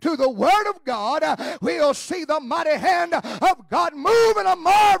according to the Word of God, we'll see the mighty hand of God move in a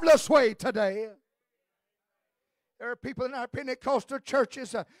marvelous way today. There are people in our Pentecostal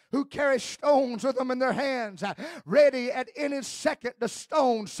churches who carry stones with them in their hands, ready at any second to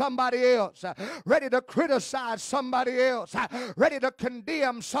stone somebody else, ready to criticize somebody else, ready to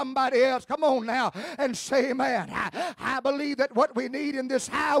condemn somebody else. Come on now and say amen. I believe that what we need in this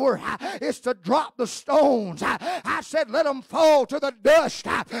hour is to drop the stones. I said let them fall to the dust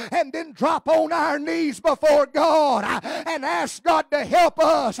and then drop on our knees before God and ask God to help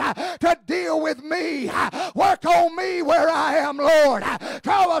us to deal with me. Work on me where I am, Lord.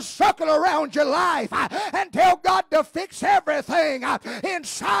 Draw a circle around your life and tell God to fix everything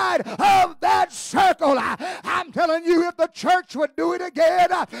inside of that circle. I'm telling you, if the church would do it again,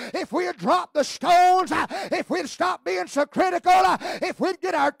 if we'd drop the stones, if we'd stop being so critical, if we'd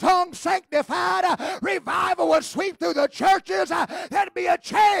get our tongue sanctified, revival would sweep through the churches. There'd be a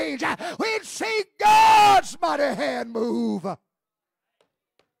change. We'd see God's mighty hand move.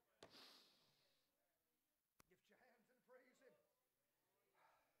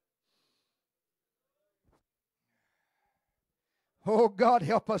 Oh, God,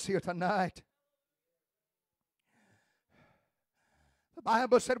 help us here tonight. The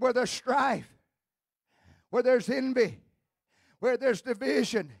Bible said where there's strife, where there's envy, where there's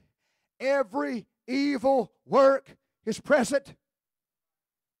division, every evil work is present.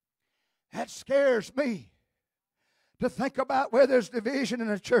 That scares me to think about where there's division in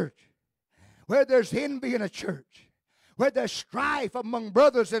a church, where there's envy in a church, where there's strife among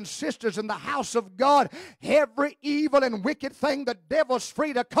brothers and sisters in the house of God. Every evil and wicked thing, the devil's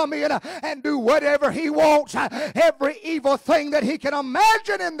free to come in and do whatever he wants. Every evil thing that he can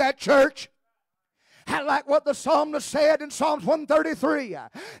imagine in that church. I like what the psalmist said in Psalms 133.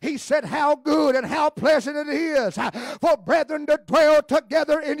 He said, how good and how pleasant it is for brethren to dwell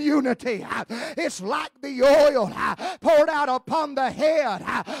together in unity. It's like the oil poured out upon the head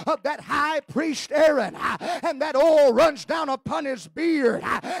of that high priest Aaron, and that oil runs down upon his beard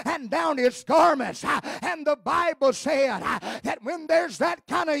and down his garments. And the Bible said that when there's that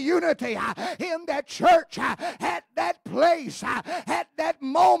kind of unity in that church, at that place, at that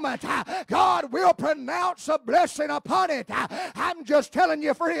moment, God will pronounce a blessing upon it. I'm just telling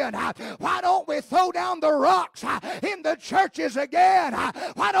you, friend, why don't we throw down the rocks in the churches again?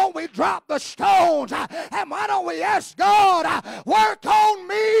 Why don't we drop the stones? And why don't we ask God, work on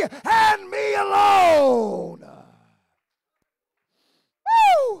me and me alone?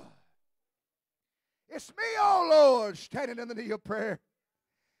 Woo! It's me, oh Lord, standing in the need of prayer.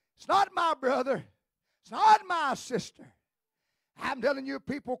 It's not my brother. It's not my sister. I'm telling you,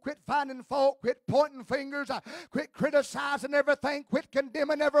 people, quit finding fault, quit pointing fingers, quit criticizing everything, quit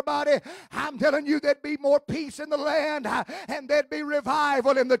condemning everybody. I'm telling you, there'd be more peace in the land, and there'd be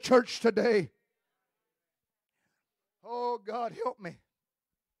revival in the church today. Oh, God, help me.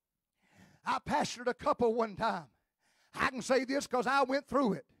 I pastored a couple one time. I can say this because I went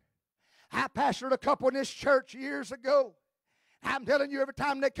through it. I pastored a couple in this church years ago. I'm telling you, every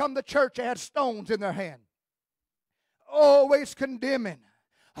time they come to church, they had stones in their hand. Always condemning,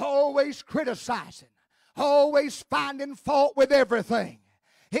 always criticizing, always finding fault with everything.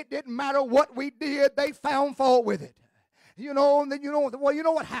 It didn't matter what we did, they found fault with it. You know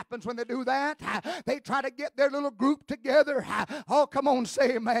what happens when they do that? They try to get their little group together. Oh, come on,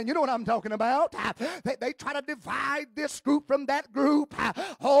 say amen. You know what I'm talking about. They try to divide this group from that group,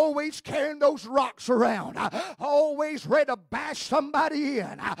 always carrying those rocks around, always ready to bash somebody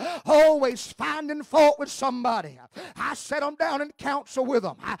in, always finding fault with somebody. I sat them down and counsel with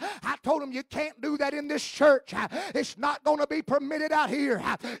them. I told them, you can't do that in this church. It's not going to be permitted out here.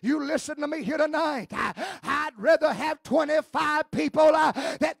 You listen to me here tonight. I'd rather have 25 people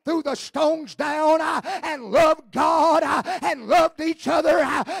that threw the stones down and loved God and loved each other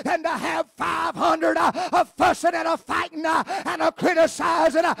than to have 500 fussing and fighting and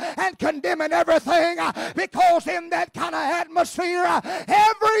criticizing and condemning everything, because in that kind of atmosphere,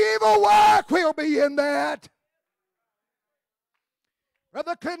 every evil work will be in that.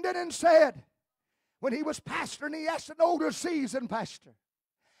 Brother Clendenin said, when he was pastoring, he asked an older seasoned pastor,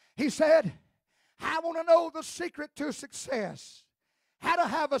 he said, I want to know the secret to success, how to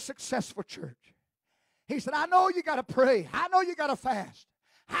have a successful church. He said, I know you got to pray. I know you got to fast.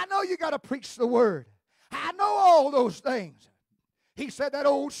 I know you got to preach the word. I know all those things. He said that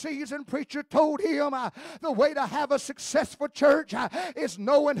old seasoned preacher told him the way to have a successful church is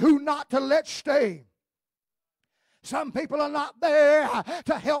knowing who not to let stay. Some people are not there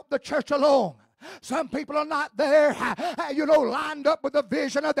to help the church along. Some people are not there, lined up with the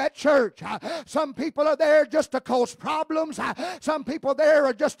vision of that church. Some people are there just to cause problems. Some people there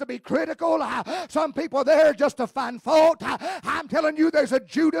are just to be critical. Some people there just to find fault. I'm telling you, there's a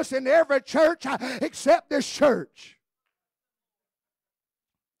Judas in every church except this church.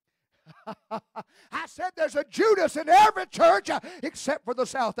 I said there's a Judas in every church except for the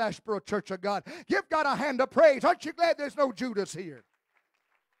South Asheboro Church of God. Give God a hand of praise. Aren't you glad there's no Judas here?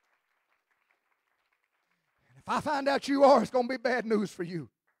 If I find out you are, it's going to be bad news for you.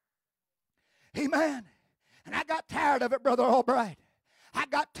 Amen. And I got tired of it, Brother Albright. I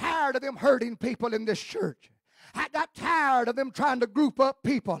got tired of them hurting people in this church. I got tired of them trying to group up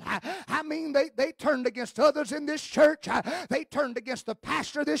people. I mean, they turned against others in this church. They turned against the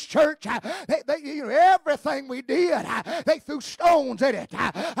pastor of this church. Everything we did, they threw stones at it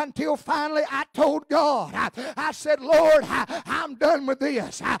until finally I told God. I said, Lord, I'm done with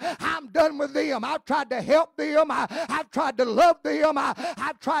this. I'm done with them. I've tried to help them. I've tried to love them.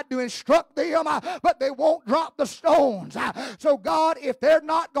 I've tried to instruct them, but they won't drop the stones. So God, if they're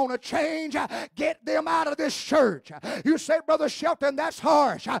not going to change, get them out of this church. You say, Brother Shelton, that's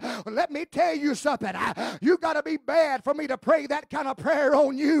harsh. Well, let me tell you something. You got to be bad for me to pray that kind of prayer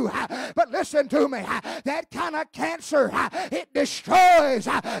on you. But listen to me. That kind of cancer, it destroys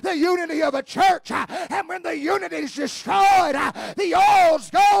the unity of a church. And when the unity is destroyed, the oil's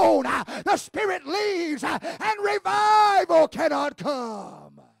gone, the Spirit leaves, and revival cannot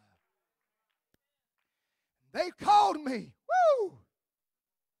come. They called me. Woo!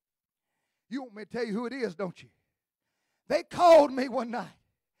 You want me to tell you who it is, don't you? They called me one night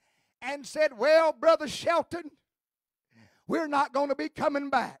and said, well, Brother Shelton, we're not going to be coming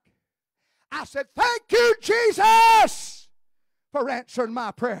back. I said, thank you, Jesus, for answering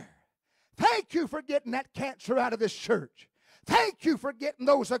my prayer. Thank you for getting that cancer out of this church. Thank you for getting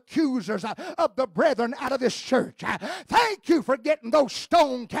those accusers of the brethren out of this church. Thank you for getting those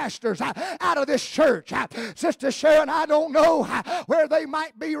stone casters out of this church. Sister Sharon, I don't know where they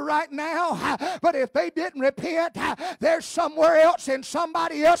might be right now, but if they didn't repent, they're somewhere else in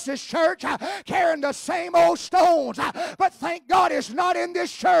somebody else's church carrying the same old stones. But thank God it's not in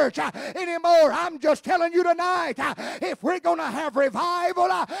this church anymore. I'm just telling you tonight, if we're going to have revival,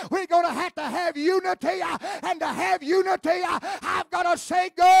 we're going to have unity, and to have unity, I've got to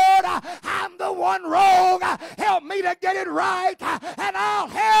say, God, I'm the one wrong. Help me to get it right, and I'll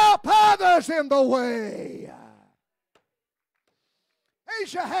help others in the way.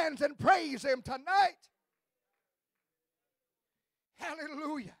 Raise your hands and praise Him tonight.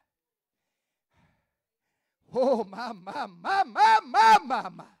 Hallelujah. Oh, my.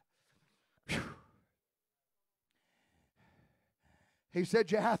 Whew. He said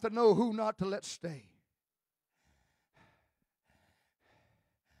you have to know who not to let stay.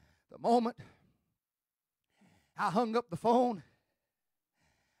 The moment I hung up the phone,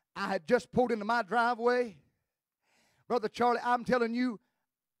 I had just pulled into my driveway. Brother Charlie, I'm telling you,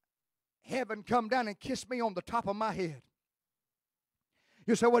 heaven come down and kissed me on the top of my head.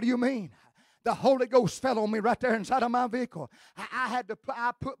 You say, what do you mean? The Holy Ghost fell on me right there inside of my vehicle.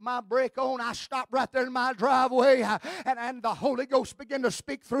 I put my brake on. I stopped right there in my driveway, and the Holy Ghost began to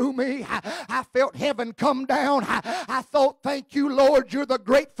speak through me. I felt heaven come down. I thought, thank you, Lord, you're the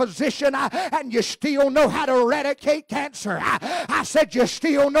great physician, and you still know how to eradicate cancer. I said, you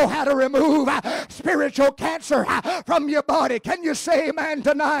still know how to remove spiritual cancer from your body. Can you say amen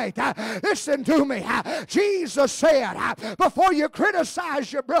tonight? Listen to me. Jesus said, before you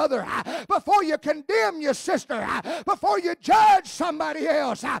criticize your brother, before you condemn your sister, before you judge somebody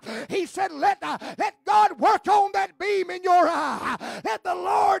else, He said, let God work on that beam in your eye. Let the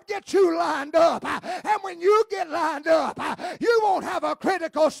Lord get you lined up. And when you get lined up, you won't have a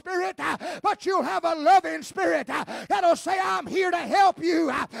critical spirit, but you'll have a loving spirit that'll say, I'm here to help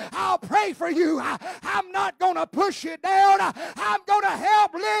you. I'll pray for you. I'm not going to push you down. I'm going to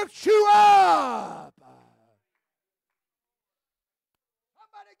help lift you up.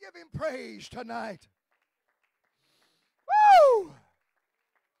 Give Him praise tonight. Woo!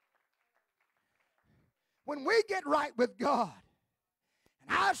 When we get right with God,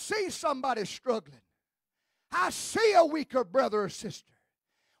 and I see somebody struggling, I see a weaker brother or sister,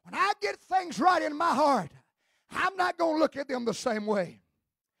 when I get things right in my heart, I'm not going to look at them the same way.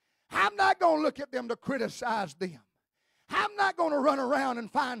 I'm not going to look at them to criticize them. I'm not going to run around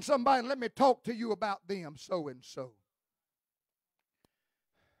and find somebody and let me talk to you about them so and so.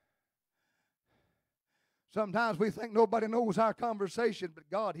 Sometimes we think nobody knows our conversation, but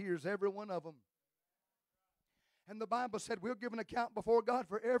God hears every one of them. And the Bible said we'll give an account before God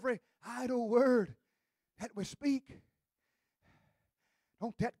for every idle word that we speak.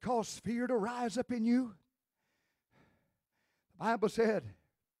 Don't that cause fear to rise up in you? The Bible said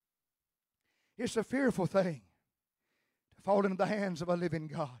it's a fearful thing to fall into the hands of a living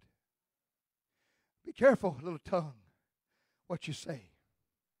God. Be careful, little tongue, what you say.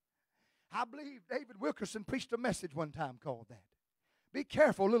 I believe David Wilkerson preached a message one time called that. Be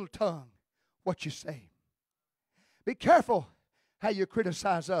careful, little tongue, what you say. Be careful how you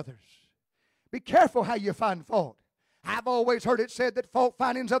criticize others. Be careful how you find fault. I've always heard it said that fault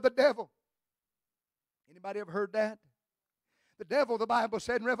finding's of the devil. Anybody ever heard that? The devil, the Bible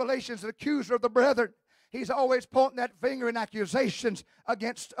said in Revelation, is the accuser of the brethren. He's always pointing that finger in accusations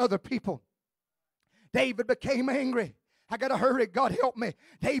against other people. David became angry. I got to hurry. God help me.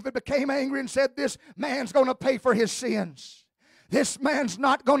 David became angry and said, this man's going to pay for his sins. This man's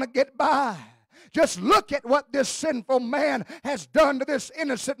not going to get by. Just look at what this sinful man has done to this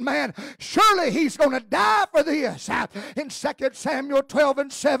innocent man. Surely he's going to die for this. In 2 Samuel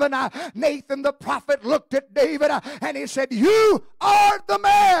 12:7, Nathan the prophet looked at David and he said, you are the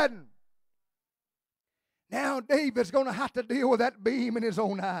man. Now David's going to have to deal with that beam in his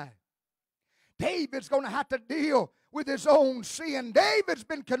own eye. David's going to have to deal with his own sin. David's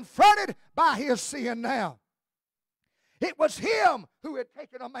been confronted by his sin now. It was him who had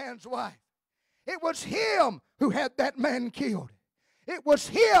taken a man's wife. It was him who had that man killed. It was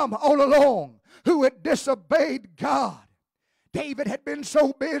him all along who had disobeyed God. David had been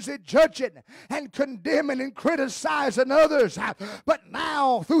so busy judging and condemning and criticizing others. But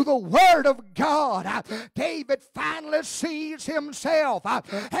now, through the Word of God, David finally sees himself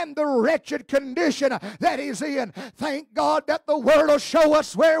and the wretched condition that he's in. Thank God that the Word will show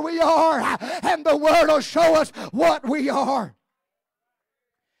us where we are and the Word will show us what we are.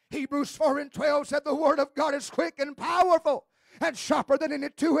 Hebrews 4:12 said the Word of God is quick and powerful and sharper than any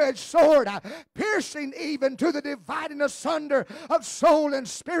two-edged sword, piercing even to the dividing asunder of soul and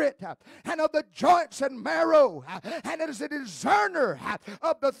spirit, and of the joints and marrow, and it is a discerner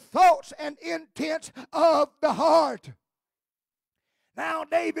of the thoughts and intents of the heart. Now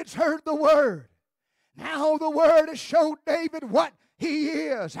David's heard the Word. Now the Word has showed David what he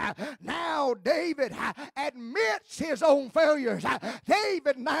is. Now David admits his own failures.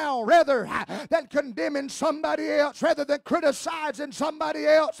 David now, rather than condemning somebody else, rather than criticizing somebody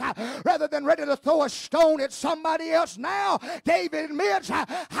else, rather than ready to throw a stone at somebody else, now David admits,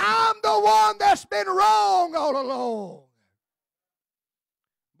 I'm the one that's been wrong all along.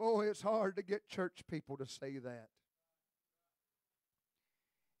 Boy, it's hard to get church people to say that.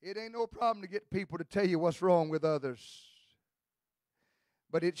 It ain't no problem to get people to tell you what's wrong with others.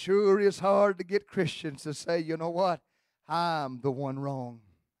 But it sure is hard to get Christians to say, you know what? I'm the one wrong.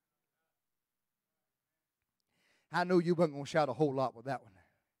 I know you weren't going to shout a whole lot with that one.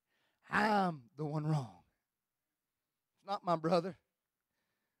 I'm the one wrong. It's not my brother.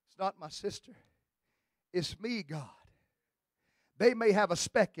 It's not my sister. It's me, God. They may have a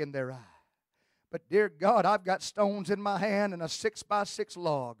speck in their eye. But dear God, I've got stones in my hand and a 6x6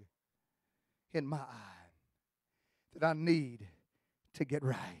 log in my eye that I need to get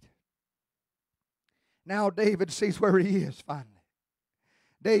right. Now David sees where he is finally.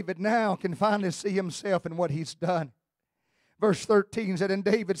 David now can finally see himself in what he's done. Verse 13 said, and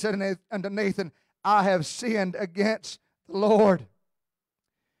David said unto Nathan, I have sinned against the Lord.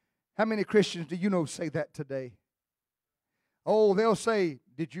 How many Christians do you know say that today? Oh, they'll say,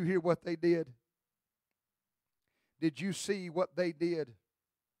 did you hear what they did? Did you see what they did?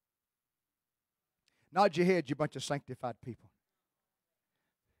 Nod your head, you bunch of sanctified people.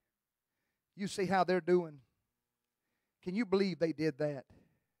 You see how they're doing? Can you believe they did that?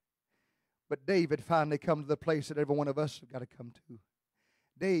 But David finally come to the place that every one of us have got to come to.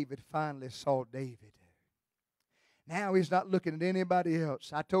 David finally saw David. Now he's not looking at anybody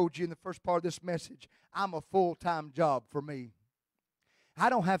else. I told you in the first part of this message, I'm a full-time job for me. I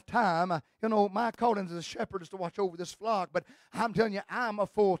don't have time. My calling as a shepherd is to watch over this flock, but I'm telling you, I'm a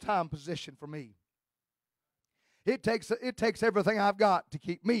full-time position for me. It takes everything I've got to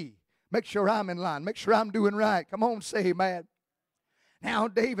keep me. Make sure I'm in line. Make sure I'm doing right. Come on, say amen. Now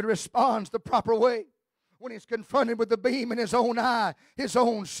David responds the proper way when he's confronted with the beam in his own eye, his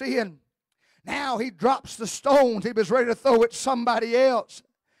own sin. Now he drops the stones he was ready to throw at somebody else.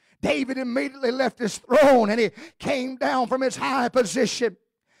 David immediately left his throne and he came down from his high position.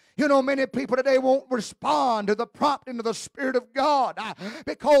 You know, many people today won't respond to the prompting of the Spirit of God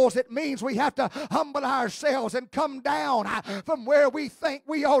because it means we have to humble ourselves and come down from where we think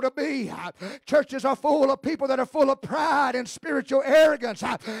we ought to be. Churches are full of people that are full of pride and spiritual arrogance,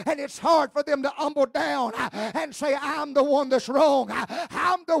 and it's hard for them to humble down and say, I'm the one that's wrong.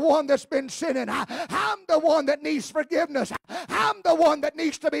 I'm the one that's been sinning. I'm the one that needs forgiveness. I'm the one that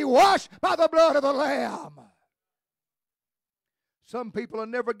needs to be washed by the blood of the Lamb. Some people will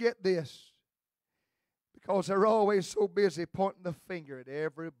never get this because they're always so busy pointing the finger at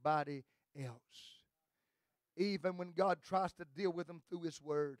everybody else. Even when God tries to deal with them through His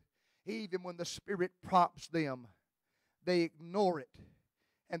Word, even when the Spirit prompts them, they ignore it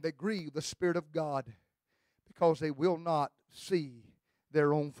and they grieve the Spirit of God because they will not see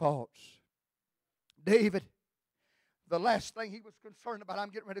their own faults. David, the last thing he was concerned about, I'm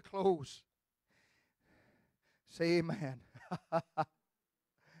getting ready to close. Say amen.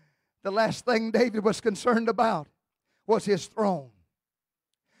 The last thing David was concerned about was his throne.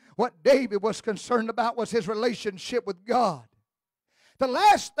 What David was concerned about was his relationship with God. The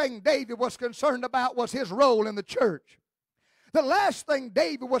last thing David was concerned about was his role in the church. The last thing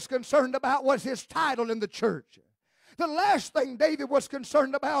David was concerned about was his title in the church. The last thing David was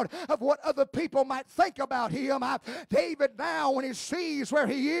concerned about of what other people might think about him. David now, when he sees where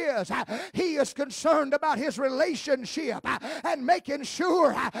he is concerned about his relationship and making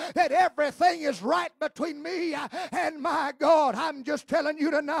sure that everything is right between me and my God. I'm just telling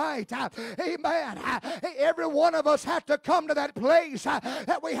you tonight, amen, every one of us have to come to that place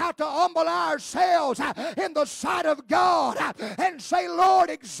that we have to humble ourselves in the sight of God and say,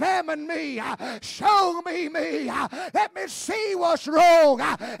 Lord, examine me, show me me. Let me see what's wrong.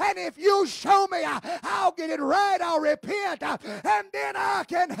 And if you show me, I'll get it right. I'll repent. And then I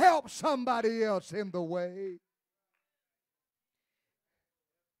can help somebody else in the way.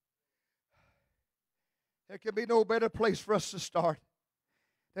 There can be no better place for us to start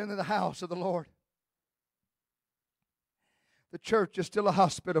than in the house of the Lord. The church is still a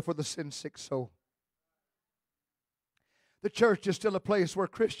hospital for the sin-sick soul. The church is still a place where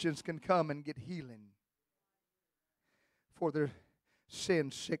Christians can come and get healing for their sin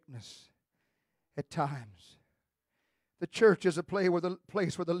sickness at times. The church is a place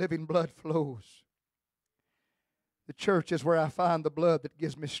where the living blood flows. The church is where I find the blood that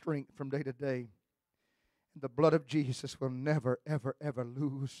gives me strength from day to day. And the blood of Jesus will never, ever, ever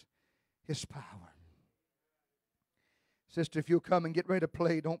lose His power. Sister, if you'll come and get ready to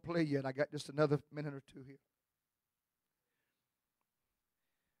play, don't play yet. I got just another minute or two here.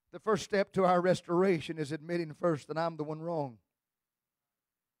 The first step to our restoration is admitting first that I'm the one wrong.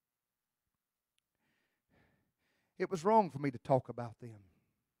 It was wrong for me to talk about them.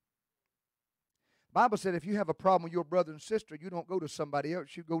 The Bible said if you have a problem with your brother and sister, you don't go to somebody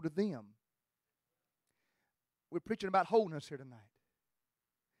else, you go to them. We're preaching about wholeness here tonight.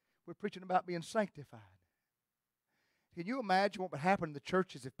 We're preaching about being sanctified. Can you imagine what would happen in the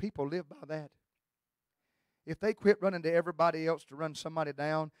churches if people lived by that? If they quit running to everybody else to run somebody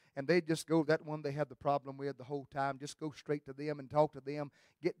down, and they just go that one they have the problem with the whole time, just go straight to them and talk to them,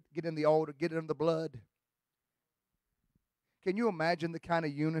 get in the altar, get in the blood. Can you imagine the kind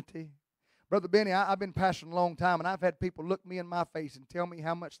of unity? Brother Benny, I've been pastoring a long time, and I've had people look me in my face and tell me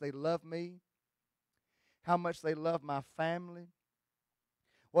how much they love me, how much they love my family,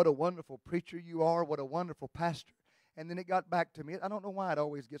 what a wonderful preacher you are, what a wonderful pastor. And then it got back to me. I don't know why it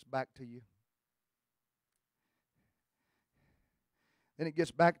always gets back to you. Then it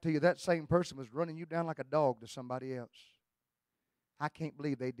gets back to you, that same person was running you down like a dog to somebody else. I can't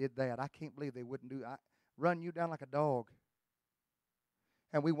believe they did that. I can't believe they wouldn't do that. Run you down like a dog.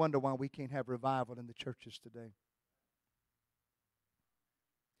 And we wonder why we can't have revival in the churches today.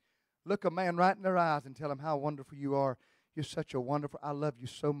 Look a man right in their eyes and tell him how wonderful you are. You're such a wonderful, I love you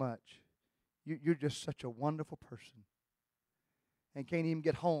so much. You're just such a wonderful person. And can't even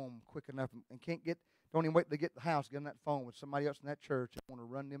get home quick enough and don't even wait to get the house, get on that phone with somebody else in that church and want to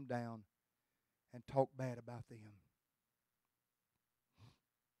run them down and talk bad about them.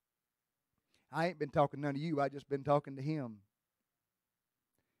 I ain't been talking none of you. I just been talking to him.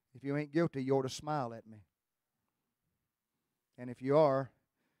 If you ain't guilty, you ought to smile at me. And if you are,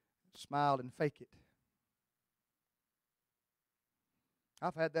 smile and fake it.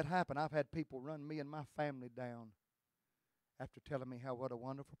 I've had that happen. I've had people run me and my family down after telling me what a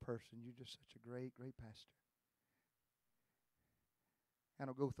wonderful person. You're just such a great, great pastor. And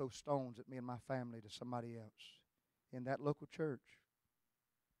I'll go throw stones at me and my family to somebody else in that local church.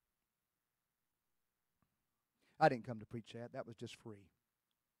 I didn't come to preach that. That was just free.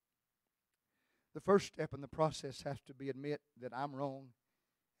 The first step in the process has to be admit that I'm wrong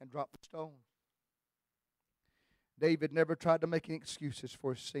and dropped the stone. David never tried to make any excuses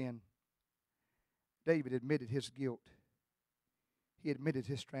for his sin. David admitted his guilt. He admitted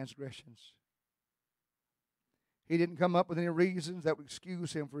his transgressions. He didn't come up with any reasons that would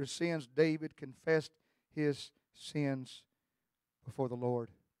excuse him for his sins. David confessed his sins before the Lord.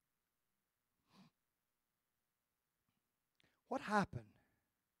 What happened?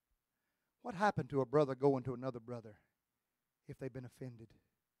 What happened to a brother going to another brother if they've been offended?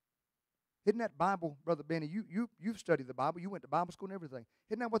 Isn't that Bible, Brother Benny? You've studied the Bible. You went to Bible school and everything.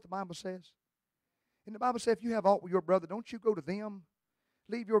 Isn't that what the Bible says? And the Bible says if you have aught with your brother, don't you go to them?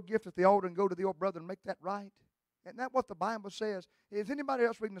 Leave your gift at the altar and go to the old brother and make that right. Isn't that what the Bible says? Is anybody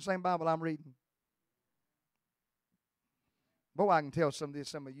else reading the same Bible I'm reading? Boy, I can tell some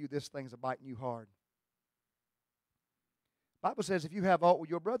of you this thing's biting you hard. The Bible says if you have aught with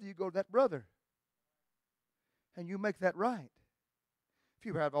your brother, you go to that brother and you make that right. If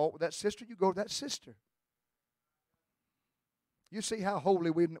you have aught with that sister, you go to that sister. You see how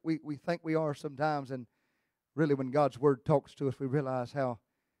holy we think we are sometimes, and really when God's Word talks to us, we realize how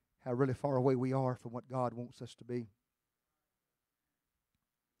really far away we are from what God wants us to be.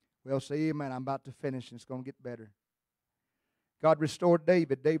 Well, say amen. I'm about to finish, and it's going to get better. God restored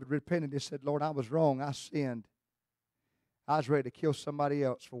David. David repented. He said, Lord, I was wrong. I sinned. I was ready to kill somebody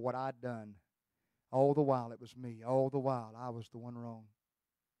else for what I'd done. All the while it was me. All the while I was the one wrong.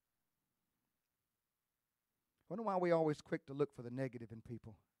 I wonder why we always quick to look for the negative in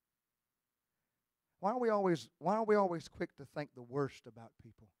people. Why are we always quick to think the worst about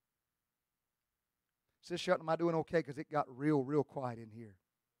people? Sis Shelton, am I doing okay? Because it got real quiet in here.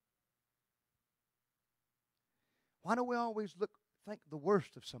 Why do we always think the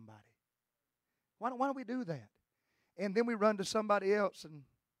worst of somebody? Why do we do that? And then we run to somebody else and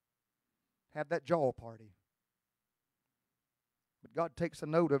have that jaw party. But God takes a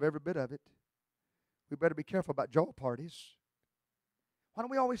note of every bit of it. We better be careful about jaw parties. Why don't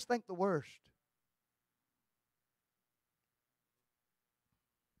we always think the worst?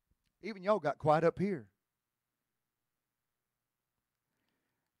 Even y'all got quiet up here.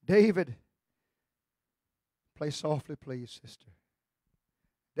 David, play softly, please, sister.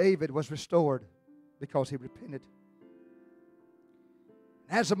 David was restored because he repented.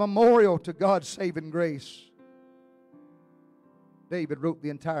 As a memorial to God's saving grace, David wrote the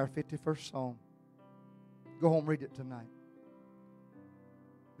entire 51st Psalm. Go home and read it tonight.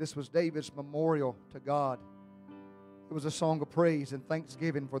 This was David's memorial to God. It was a song of praise and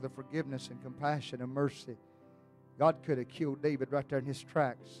thanksgiving for the forgiveness and compassion and mercy. God could have killed David right there in his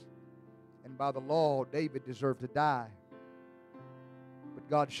tracks. And by the law, David deserved to die. But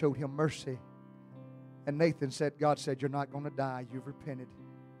God showed him mercy. And Nathan said, God said, you're not going to die. You've repented.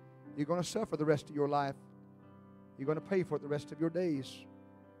 You're going to suffer the rest of your life. You're going to pay for it the rest of your days.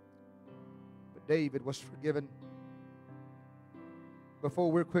 But David was forgiven.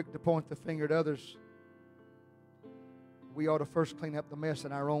 Before we're quick to point the finger at others, we ought to first clean up the mess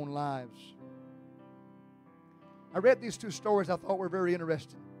in our own lives. I read these two stories I thought were very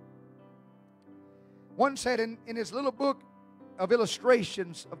interesting. One said in his little book of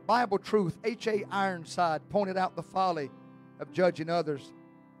illustrations of Bible truth, H.A. Ironside pointed out the folly of judging others.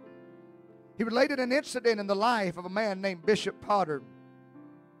 He related an incident in the life of a man named Bishop Potter.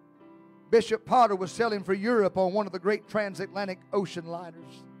 Bishop Potter was sailing for Europe on one of the great transatlantic ocean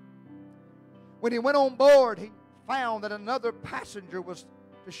liners. When he went on board, he found that another passenger was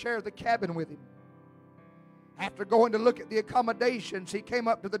to share the cabin with him. After going to look at the accommodations, he came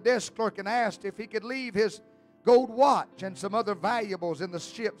up to the desk clerk and asked if he could leave his gold watch and some other valuables in the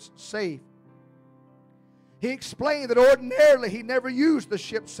ship's safe. He explained that ordinarily he never used the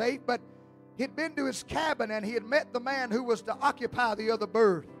ship's safe, but he'd been to his cabin and he had met the man who was to occupy the other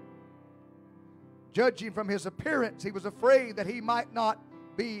berth. Judging from his appearance, he was afraid that he might not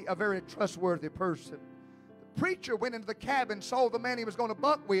be a very trustworthy person. The preacher went into the cabin, saw the man he was going to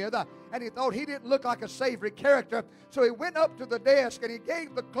bunk with, and he thought he didn't look like a savory character. So he went up to the desk and he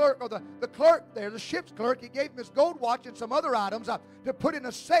gave the clerk, or the clerk there, the ship's clerk, he gave him his gold watch and some other items to put in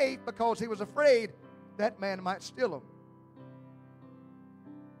a safe because he was afraid that man might steal them.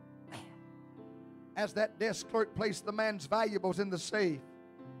 As that desk clerk placed the man's valuables in the safe,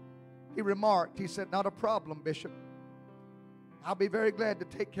 he remarked, he said, "Not a problem, Bishop. I'll be very glad to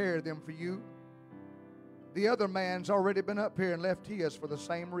take care of them for you. The other man's already been up here and left his for the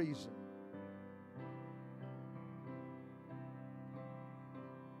same reason."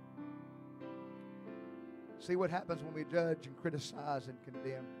 See what happens when we judge and criticize and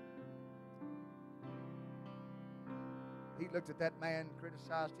condemn. He looked at that man,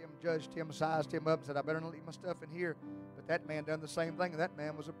 criticized him, judged him, sized him up, and said, "I better not leave my stuff in here." But that man done the same thing, and that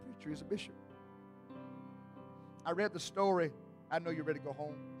man was a preacher. He's a bishop. I read the story. I know you're ready to go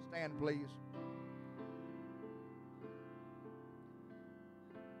home. Stand, please.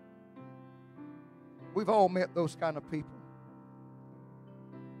 We've all met those kind of people.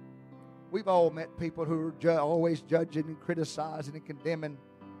 We've all met people who are always judging and criticizing and condemning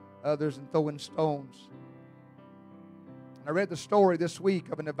others and throwing stones. And I read the story this week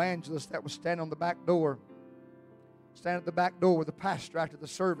of an evangelist that was standing on the back door. Standing at the back door with the pastor after the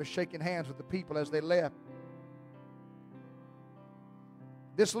service, shaking hands with the people as they left.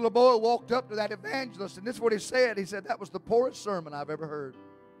 This little boy walked up to that evangelist, and this is what he said. He said, "That was the poorest sermon I've ever heard."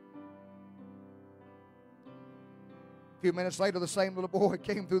 A few minutes later, the same little boy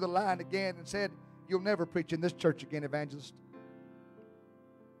came through the line again and said, "You'll never preach in this church again, evangelist."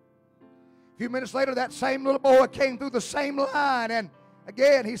 A few minutes later, that same little boy came through the same line, and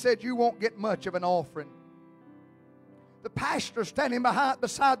again he said, "You won't get much of an offering." The pastor standing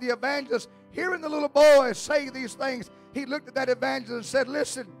beside the evangelist, hearing the little boy say these things, he looked at that evangelist and said,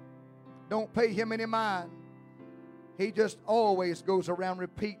 "Listen, don't pay him any mind. He just always goes around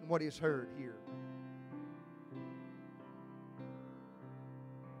repeating what he's heard here."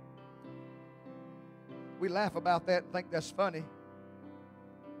 We laugh about that and think that's funny.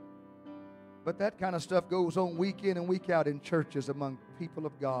 But that kind of stuff goes on week in and week out in churches among people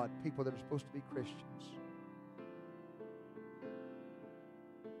of God, people that are supposed to be Christians.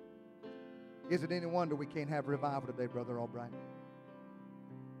 Is it any wonder we can't have revival today, Brother Albright?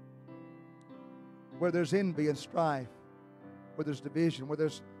 Where there's envy and strife, where there's division, where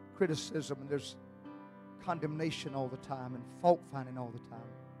there's criticism and there's condemnation all the time and fault finding all the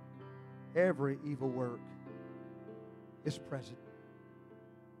time. Every evil work is present.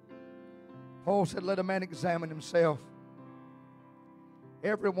 Paul said, "Let a man examine himself."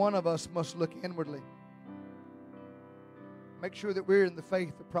 Every one of us must look inwardly. Make sure that we're in the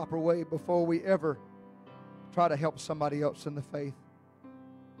faith the proper way before we ever try to help somebody else in the faith.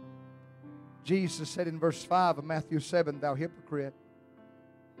 Jesus said in verse 5 of Matthew 7, "Thou hypocrite,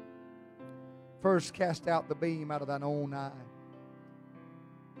 first cast out the beam out of thine own eye,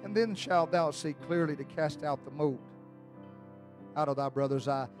 and then shalt thou see clearly to cast out the mote out of thy brother's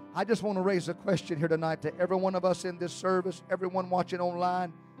eye." I just want to raise a question here tonight to every one of us in this service, everyone watching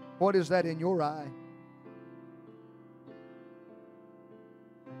online. What is that in your eye?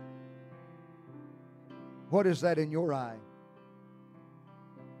 What is that in your eye?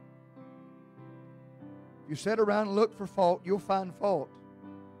 If you sit around and look for fault, you'll find fault.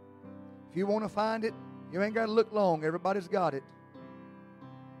 If you want to find it, you ain't got to look long. Everybody's got it.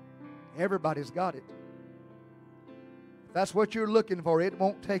 Everybody's got it. If that's what you're looking for, it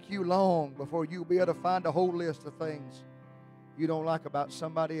won't take you long before you'll be able to find a whole list of things you don't like about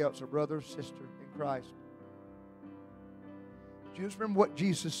somebody else, a brother or sister in Christ. But you just remember what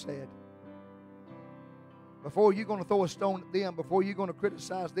Jesus said. Before you're going to throw a stone at them, before you're going to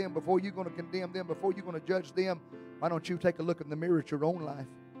criticize them, before you're going to condemn them, before you're going to judge them, why don't you take a look in the mirror at your own life?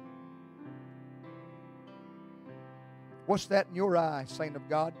 What's that in your eye, saint of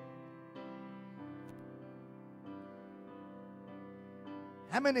God?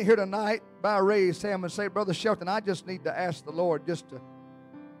 How many here tonight, by a raised hand, and say, "Brother Shelton, I just need to ask the Lord just to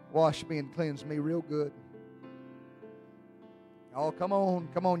wash me and cleanse me real good"? Oh, come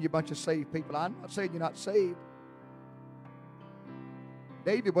on, you bunch of saved people. I'm not saying you're not saved.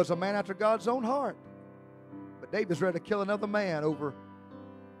 David was a man after God's own heart. But David's ready to kill another man over.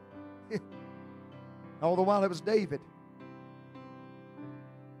 All the while it was David.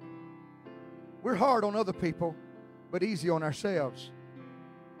 We're hard on other people, but easy on ourselves.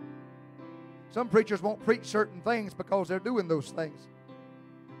 Some preachers won't preach certain things because they're doing those things.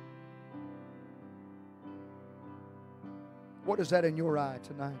 What is that in your eye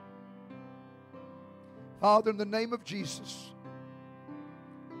tonight? Father, in the name of Jesus,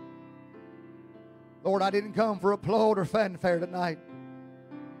 Lord, I didn't come for applaud or fanfare tonight.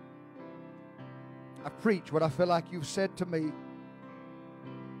 I preach what I feel like you've said to me.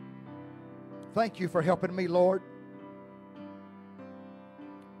 Thank you for helping me, Lord.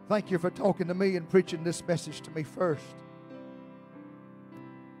 Thank you for talking to me and preaching this message to me first.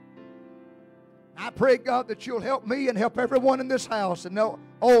 I pray, God, that you'll help me and help everyone in this house and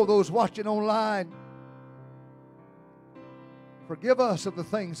all those watching online. Forgive us of the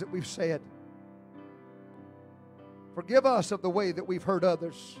things that we've said. Forgive us of the way that we've hurt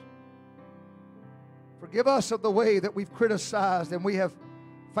others. Forgive us of the way that we've criticized and we have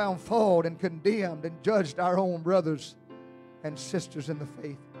found fault and condemned and judged our own brothers and sisters in the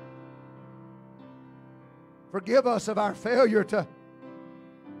faith. Forgive us of our failure to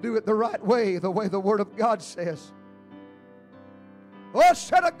do it the right way, the way the Word of God says. Oh,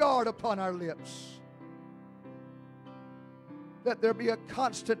 set a guard upon our lips. Let there be a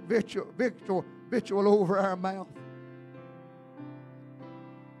constant victual over our mouth.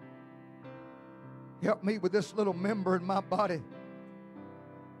 Help me with this little member in my body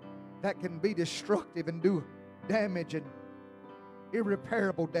that can be destructive and do damage and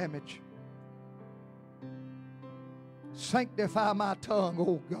irreparable damage. Sanctify my tongue,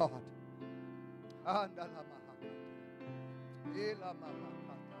 oh God.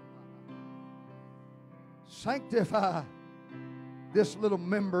 Sanctify this little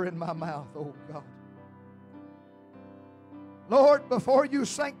member in my mouth, oh God. Lord, before you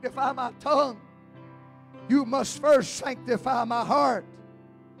sanctify my tongue, you must first sanctify my heart.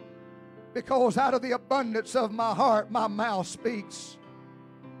 Because out of the abundance of my heart, my mouth speaks.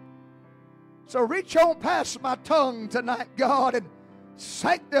 So reach on past my tongue tonight, God, and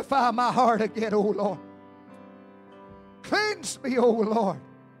sanctify my heart again, oh Lord. Cleanse me, oh Lord.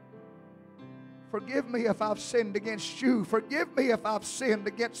 Forgive me if I've sinned against you. Forgive me if I've sinned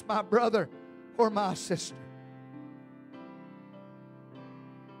against my brother or my sister.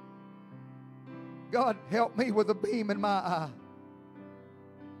 God, help me with a beam in my eye.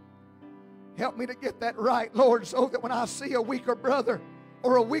 Help me to get that right, Lord, so that when I see a weaker brother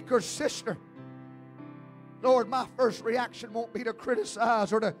or a weaker sister, Lord, my first reaction won't be to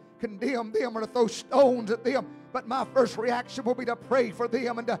criticize or to condemn them or to throw stones at them, but my first reaction will be to pray for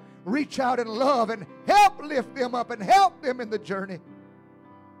them and to reach out in love and help lift them up and help them in the journey.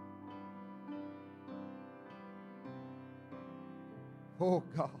 Oh,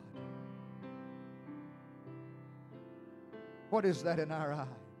 God. What is that in our eye?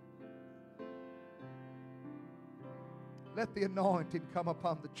 Let the anointing come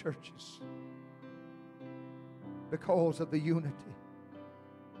upon the churches because of the unity.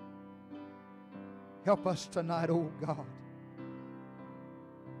 Help us tonight, oh God.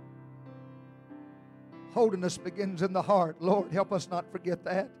 Holiness begins in the heart. Lord, help us not forget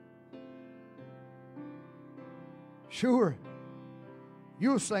that. Sure,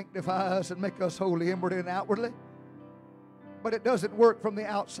 you'll sanctify us and make us holy inwardly and outwardly, but it doesn't work from the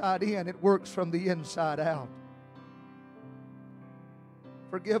outside in. It works from the inside out.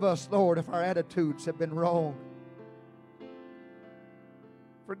 Forgive us, Lord, if our attitudes have been wrong.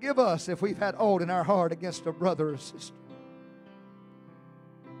 Forgive us if we've had aught in our heart against a brother or sister.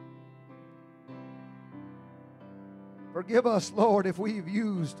 Forgive us, Lord, if we've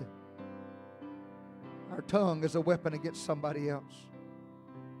used our tongue as a weapon against somebody else.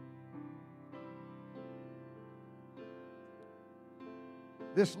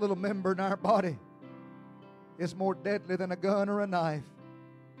 This little member in our body is more deadly than a gun or a knife.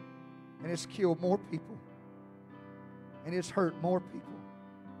 And it's killed more people. And it's hurt more people.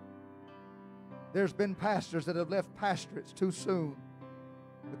 There's been pastors that have left pastorates too soon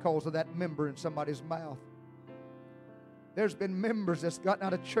because of that member in somebody's mouth. There's been members that's gotten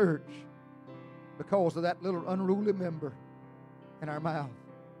out of church because of that little unruly member in our mouth.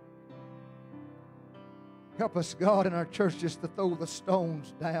 Help us, God, in our churches to throw the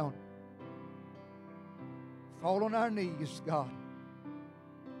stones down. Fall on our knees, God,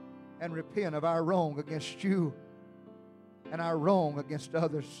 and repent of our wrong against you and our wrong against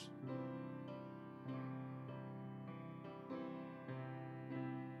others.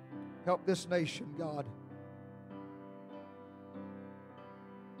 Help this nation, God.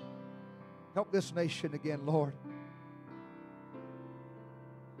 Help this nation again, Lord.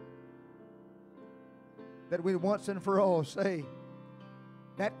 That we once and for all say,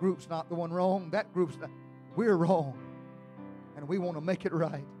 that group's not the one wrong, that group's not, we're wrong, and we want to make it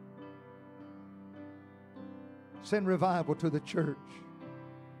right. Send revival to the church.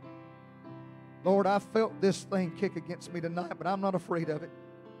 Lord, I felt this thing kick against me tonight, but I'm not afraid of it.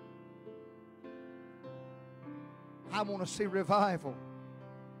 I want to see revival.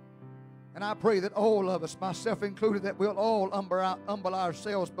 And I pray that all of us, myself included, that we'll all humble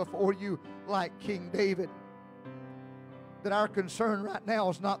ourselves before you like King David. That our concern right now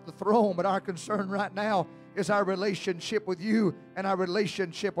is not the throne, but our concern right now is our relationship with you and our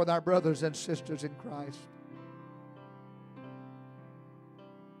relationship with our brothers and sisters in Christ.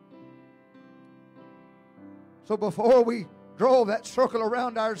 So before we draw that circle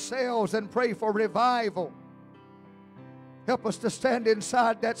around ourselves and pray for revival, help us to stand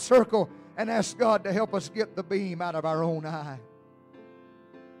inside that circle and ask God to help us get the beam out of our own eye.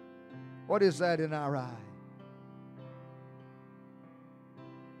 What is that in our eye?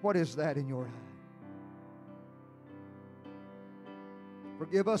 What is that in your eye?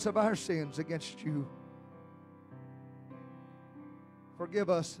 Forgive us of our sins against you. Forgive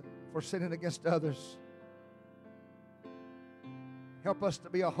us for sinning against others. Help us to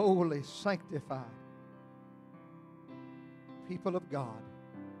be a holy, sanctified people of God.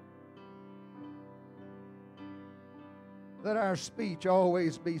 Let our speech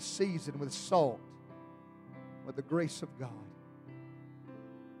always be seasoned with salt, with the grace of God.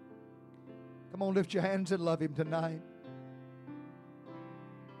 Come on, lift your hands and love Him tonight.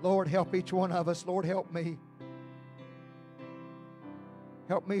 Lord, help each one of us. Lord, help me.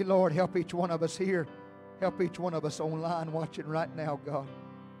 Help me, Lord. Help each one of us here. Help each one of us online watching right now, God.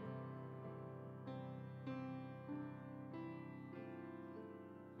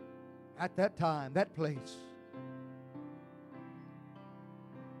 At that time, that place,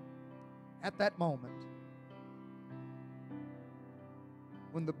 at that moment,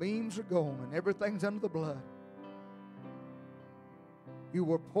 when the beams are gone and everything's under the blood, you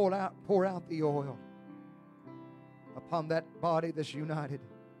will pour out the oil upon that body that's united.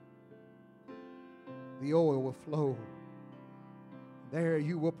 The oil will flow. There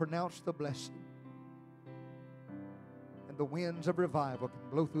you will pronounce the blessing. And the winds of revival can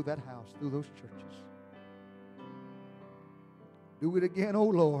blow through that house, through those churches. Do it again, O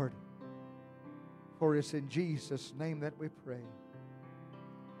Lord. For it's in Jesus' name that we pray.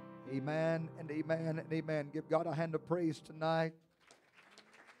 Amen and amen and amen. Give God a hand of praise tonight.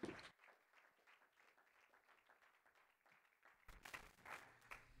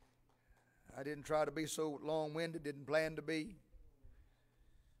 I didn't try to be so long-winded, didn't plan to be.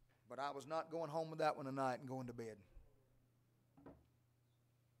 But I was not going home with that one tonight and going to bed.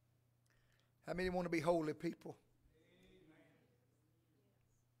 How many want to be holy people?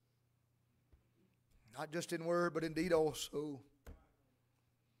 Not just in word, but in deed also.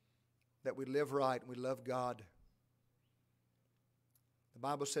 That we live right and we love God. The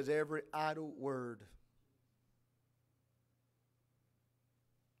Bible says every idle word,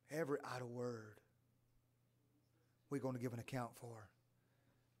 we're going to give an account for.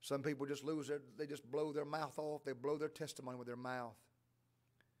 Some people just they just blow their mouth off. They blow their testimony with their mouth.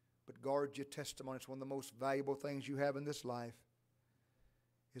 But guard your testimony. It's one of the most valuable things you have in this life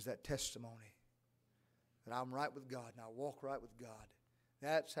is that testimony. That I'm right with God and I walk right with God.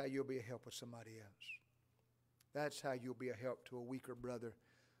 That's how you'll be a help with somebody else. That's how you'll be a help to a weaker brother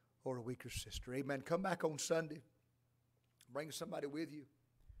or a weaker sister. Amen. Come back on Sunday. Bring somebody with you.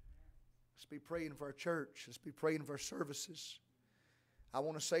 Let's be praying for our church. Let's be praying for our services. I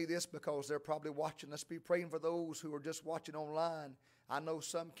want to say this because they're probably watching. Let's be praying for those who are just watching online. I know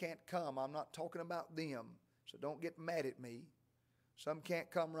some can't come. I'm not talking about them, so don't get mad at me. Some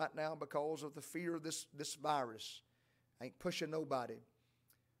can't come right now because of the fear of this virus. I ain't pushing nobody.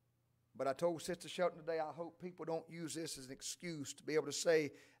 But I told Sister Shelton today, I hope people don't use this as an excuse to be able to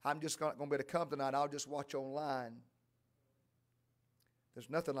say, I'm just not going to be able to come tonight. I'll just watch online. There's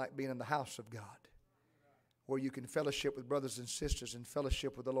nothing like being in the house of God where you can fellowship with brothers and sisters and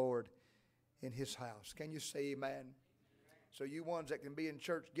fellowship with the Lord in His house. Can you say amen? So you ones that can be in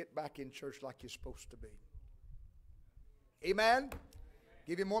church, get back in church like you're supposed to be. Amen?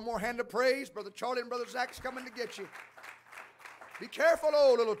 Give you one more hand of praise. Brother Charlie and Brother Zach's coming to get you. Be careful,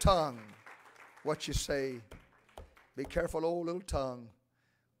 oh little tongue, what you say. Be careful, oh little tongue,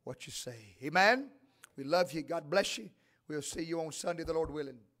 what you say. Amen? We love you. God bless you. We'll see you on Sunday, the Lord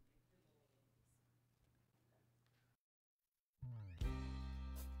willing.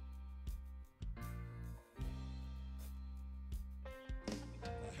 The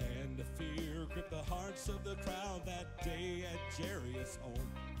hand of fear gripped the hearts of the crowd that day at Jairus'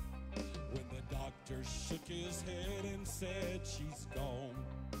 home. When the doctor shook his head and said, she's gone.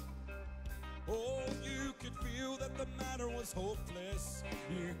 Oh, you could feel that the matter was hopeless.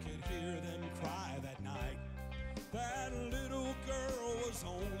 You could hear them cry that night. That little girl was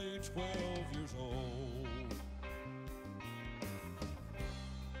only 12 years old.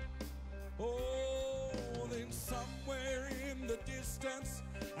 Oh, then somewhere in the distance,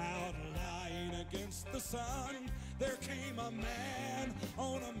 out lying against the sun, there came a man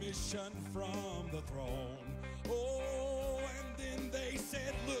on a mission from the throne. Oh, and then they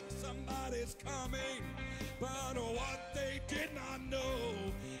said, look, somebody's coming. But what they did not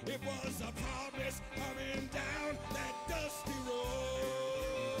know, it was a promise coming down that dusty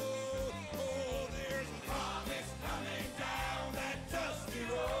road. Oh, there's a promise coming down that dusty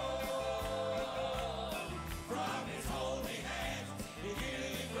road. From His holy hands, the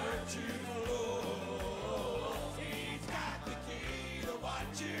healing virtue flows. He's got the key to what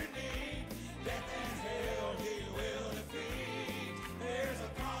you need. Death and hell He will defeat. There's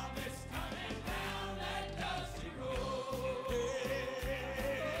a promise coming down that dusty road.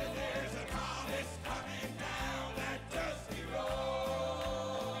 Yeah, there's a promise.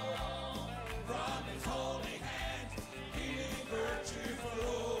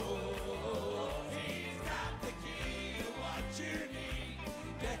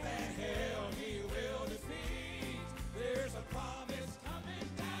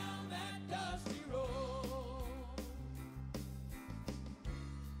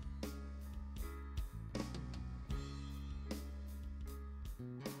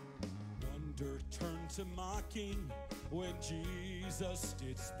 Wonder turned to mocking when Jesus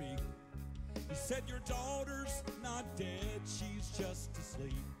did speak. He said, your daughter's not dead, she's just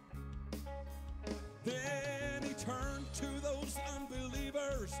asleep. Then he turned to those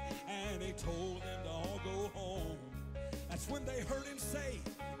unbelievers and he told them to all go home. That's when they heard him say,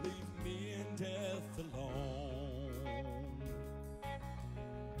 leave me in death alone.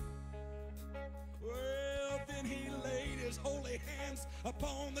 Well, then he laid his holy hands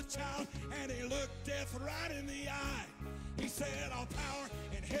upon the child and he looked death right in the eye. He said, all power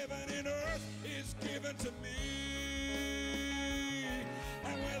in heaven and earth is given to me.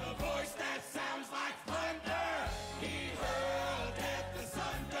 And with a voice that sounds like thunder, he hurled death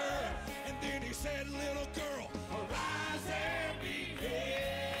asunder. And then he said, little girl, arise and begin.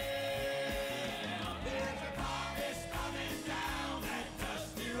 There's a promise coming down that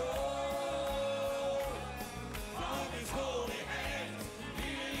dusty road. From his holy hands,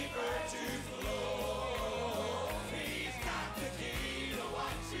 healing virtue flows. He's got the key to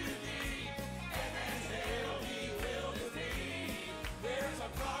what you need, and then hell he will defeat. There's a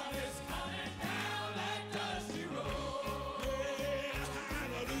promise coming down that dusty road. Yeah,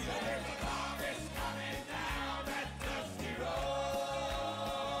 hallelujah. There's a promise coming down that dusty road.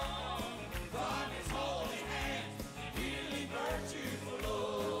 From his holy hands, healing virtue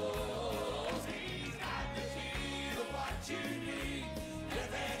flows. He's got the key to what you need,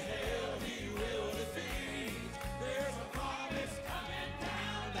 death and hell he will defeat. There's a promise coming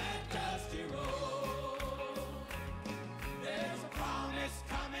down that dusty road. There's a promise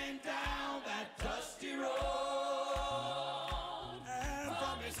coming down that dusty road. And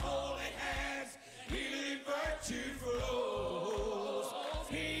from his holy hands, healing virtue flows.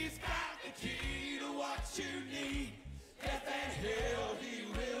 He's got the key to what you need, death and hell he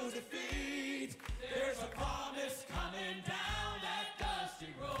will defeat. There's a promise coming down that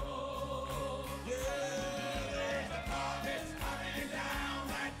dusty road. Yeah, there's a promise coming down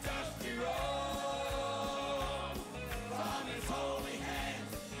that dusty road. From his holy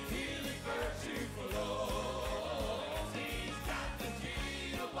hands, healing virtue flows. He's got the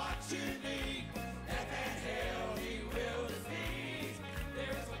key to what you need, death and hell he will defeat.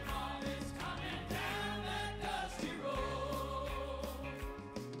 There's a promise coming down that dusty road.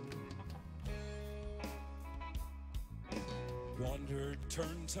 Wonder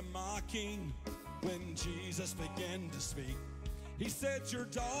turned to mocking when Jesus began to speak. He said, your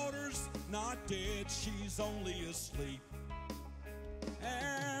daughter's not dead, she's only asleep.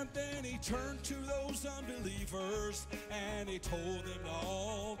 And then he turned to those unbelievers and he told them to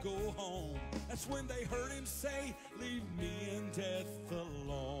all go home. That's when they heard him say, leave me in death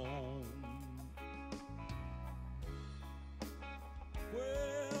alone.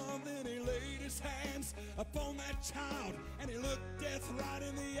 Well, then he laid his hands upon that child and he looked death right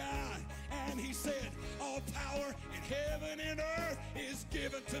in the eye. And he said, all power in heaven and earth is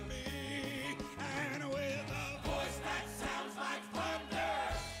given to me. And with a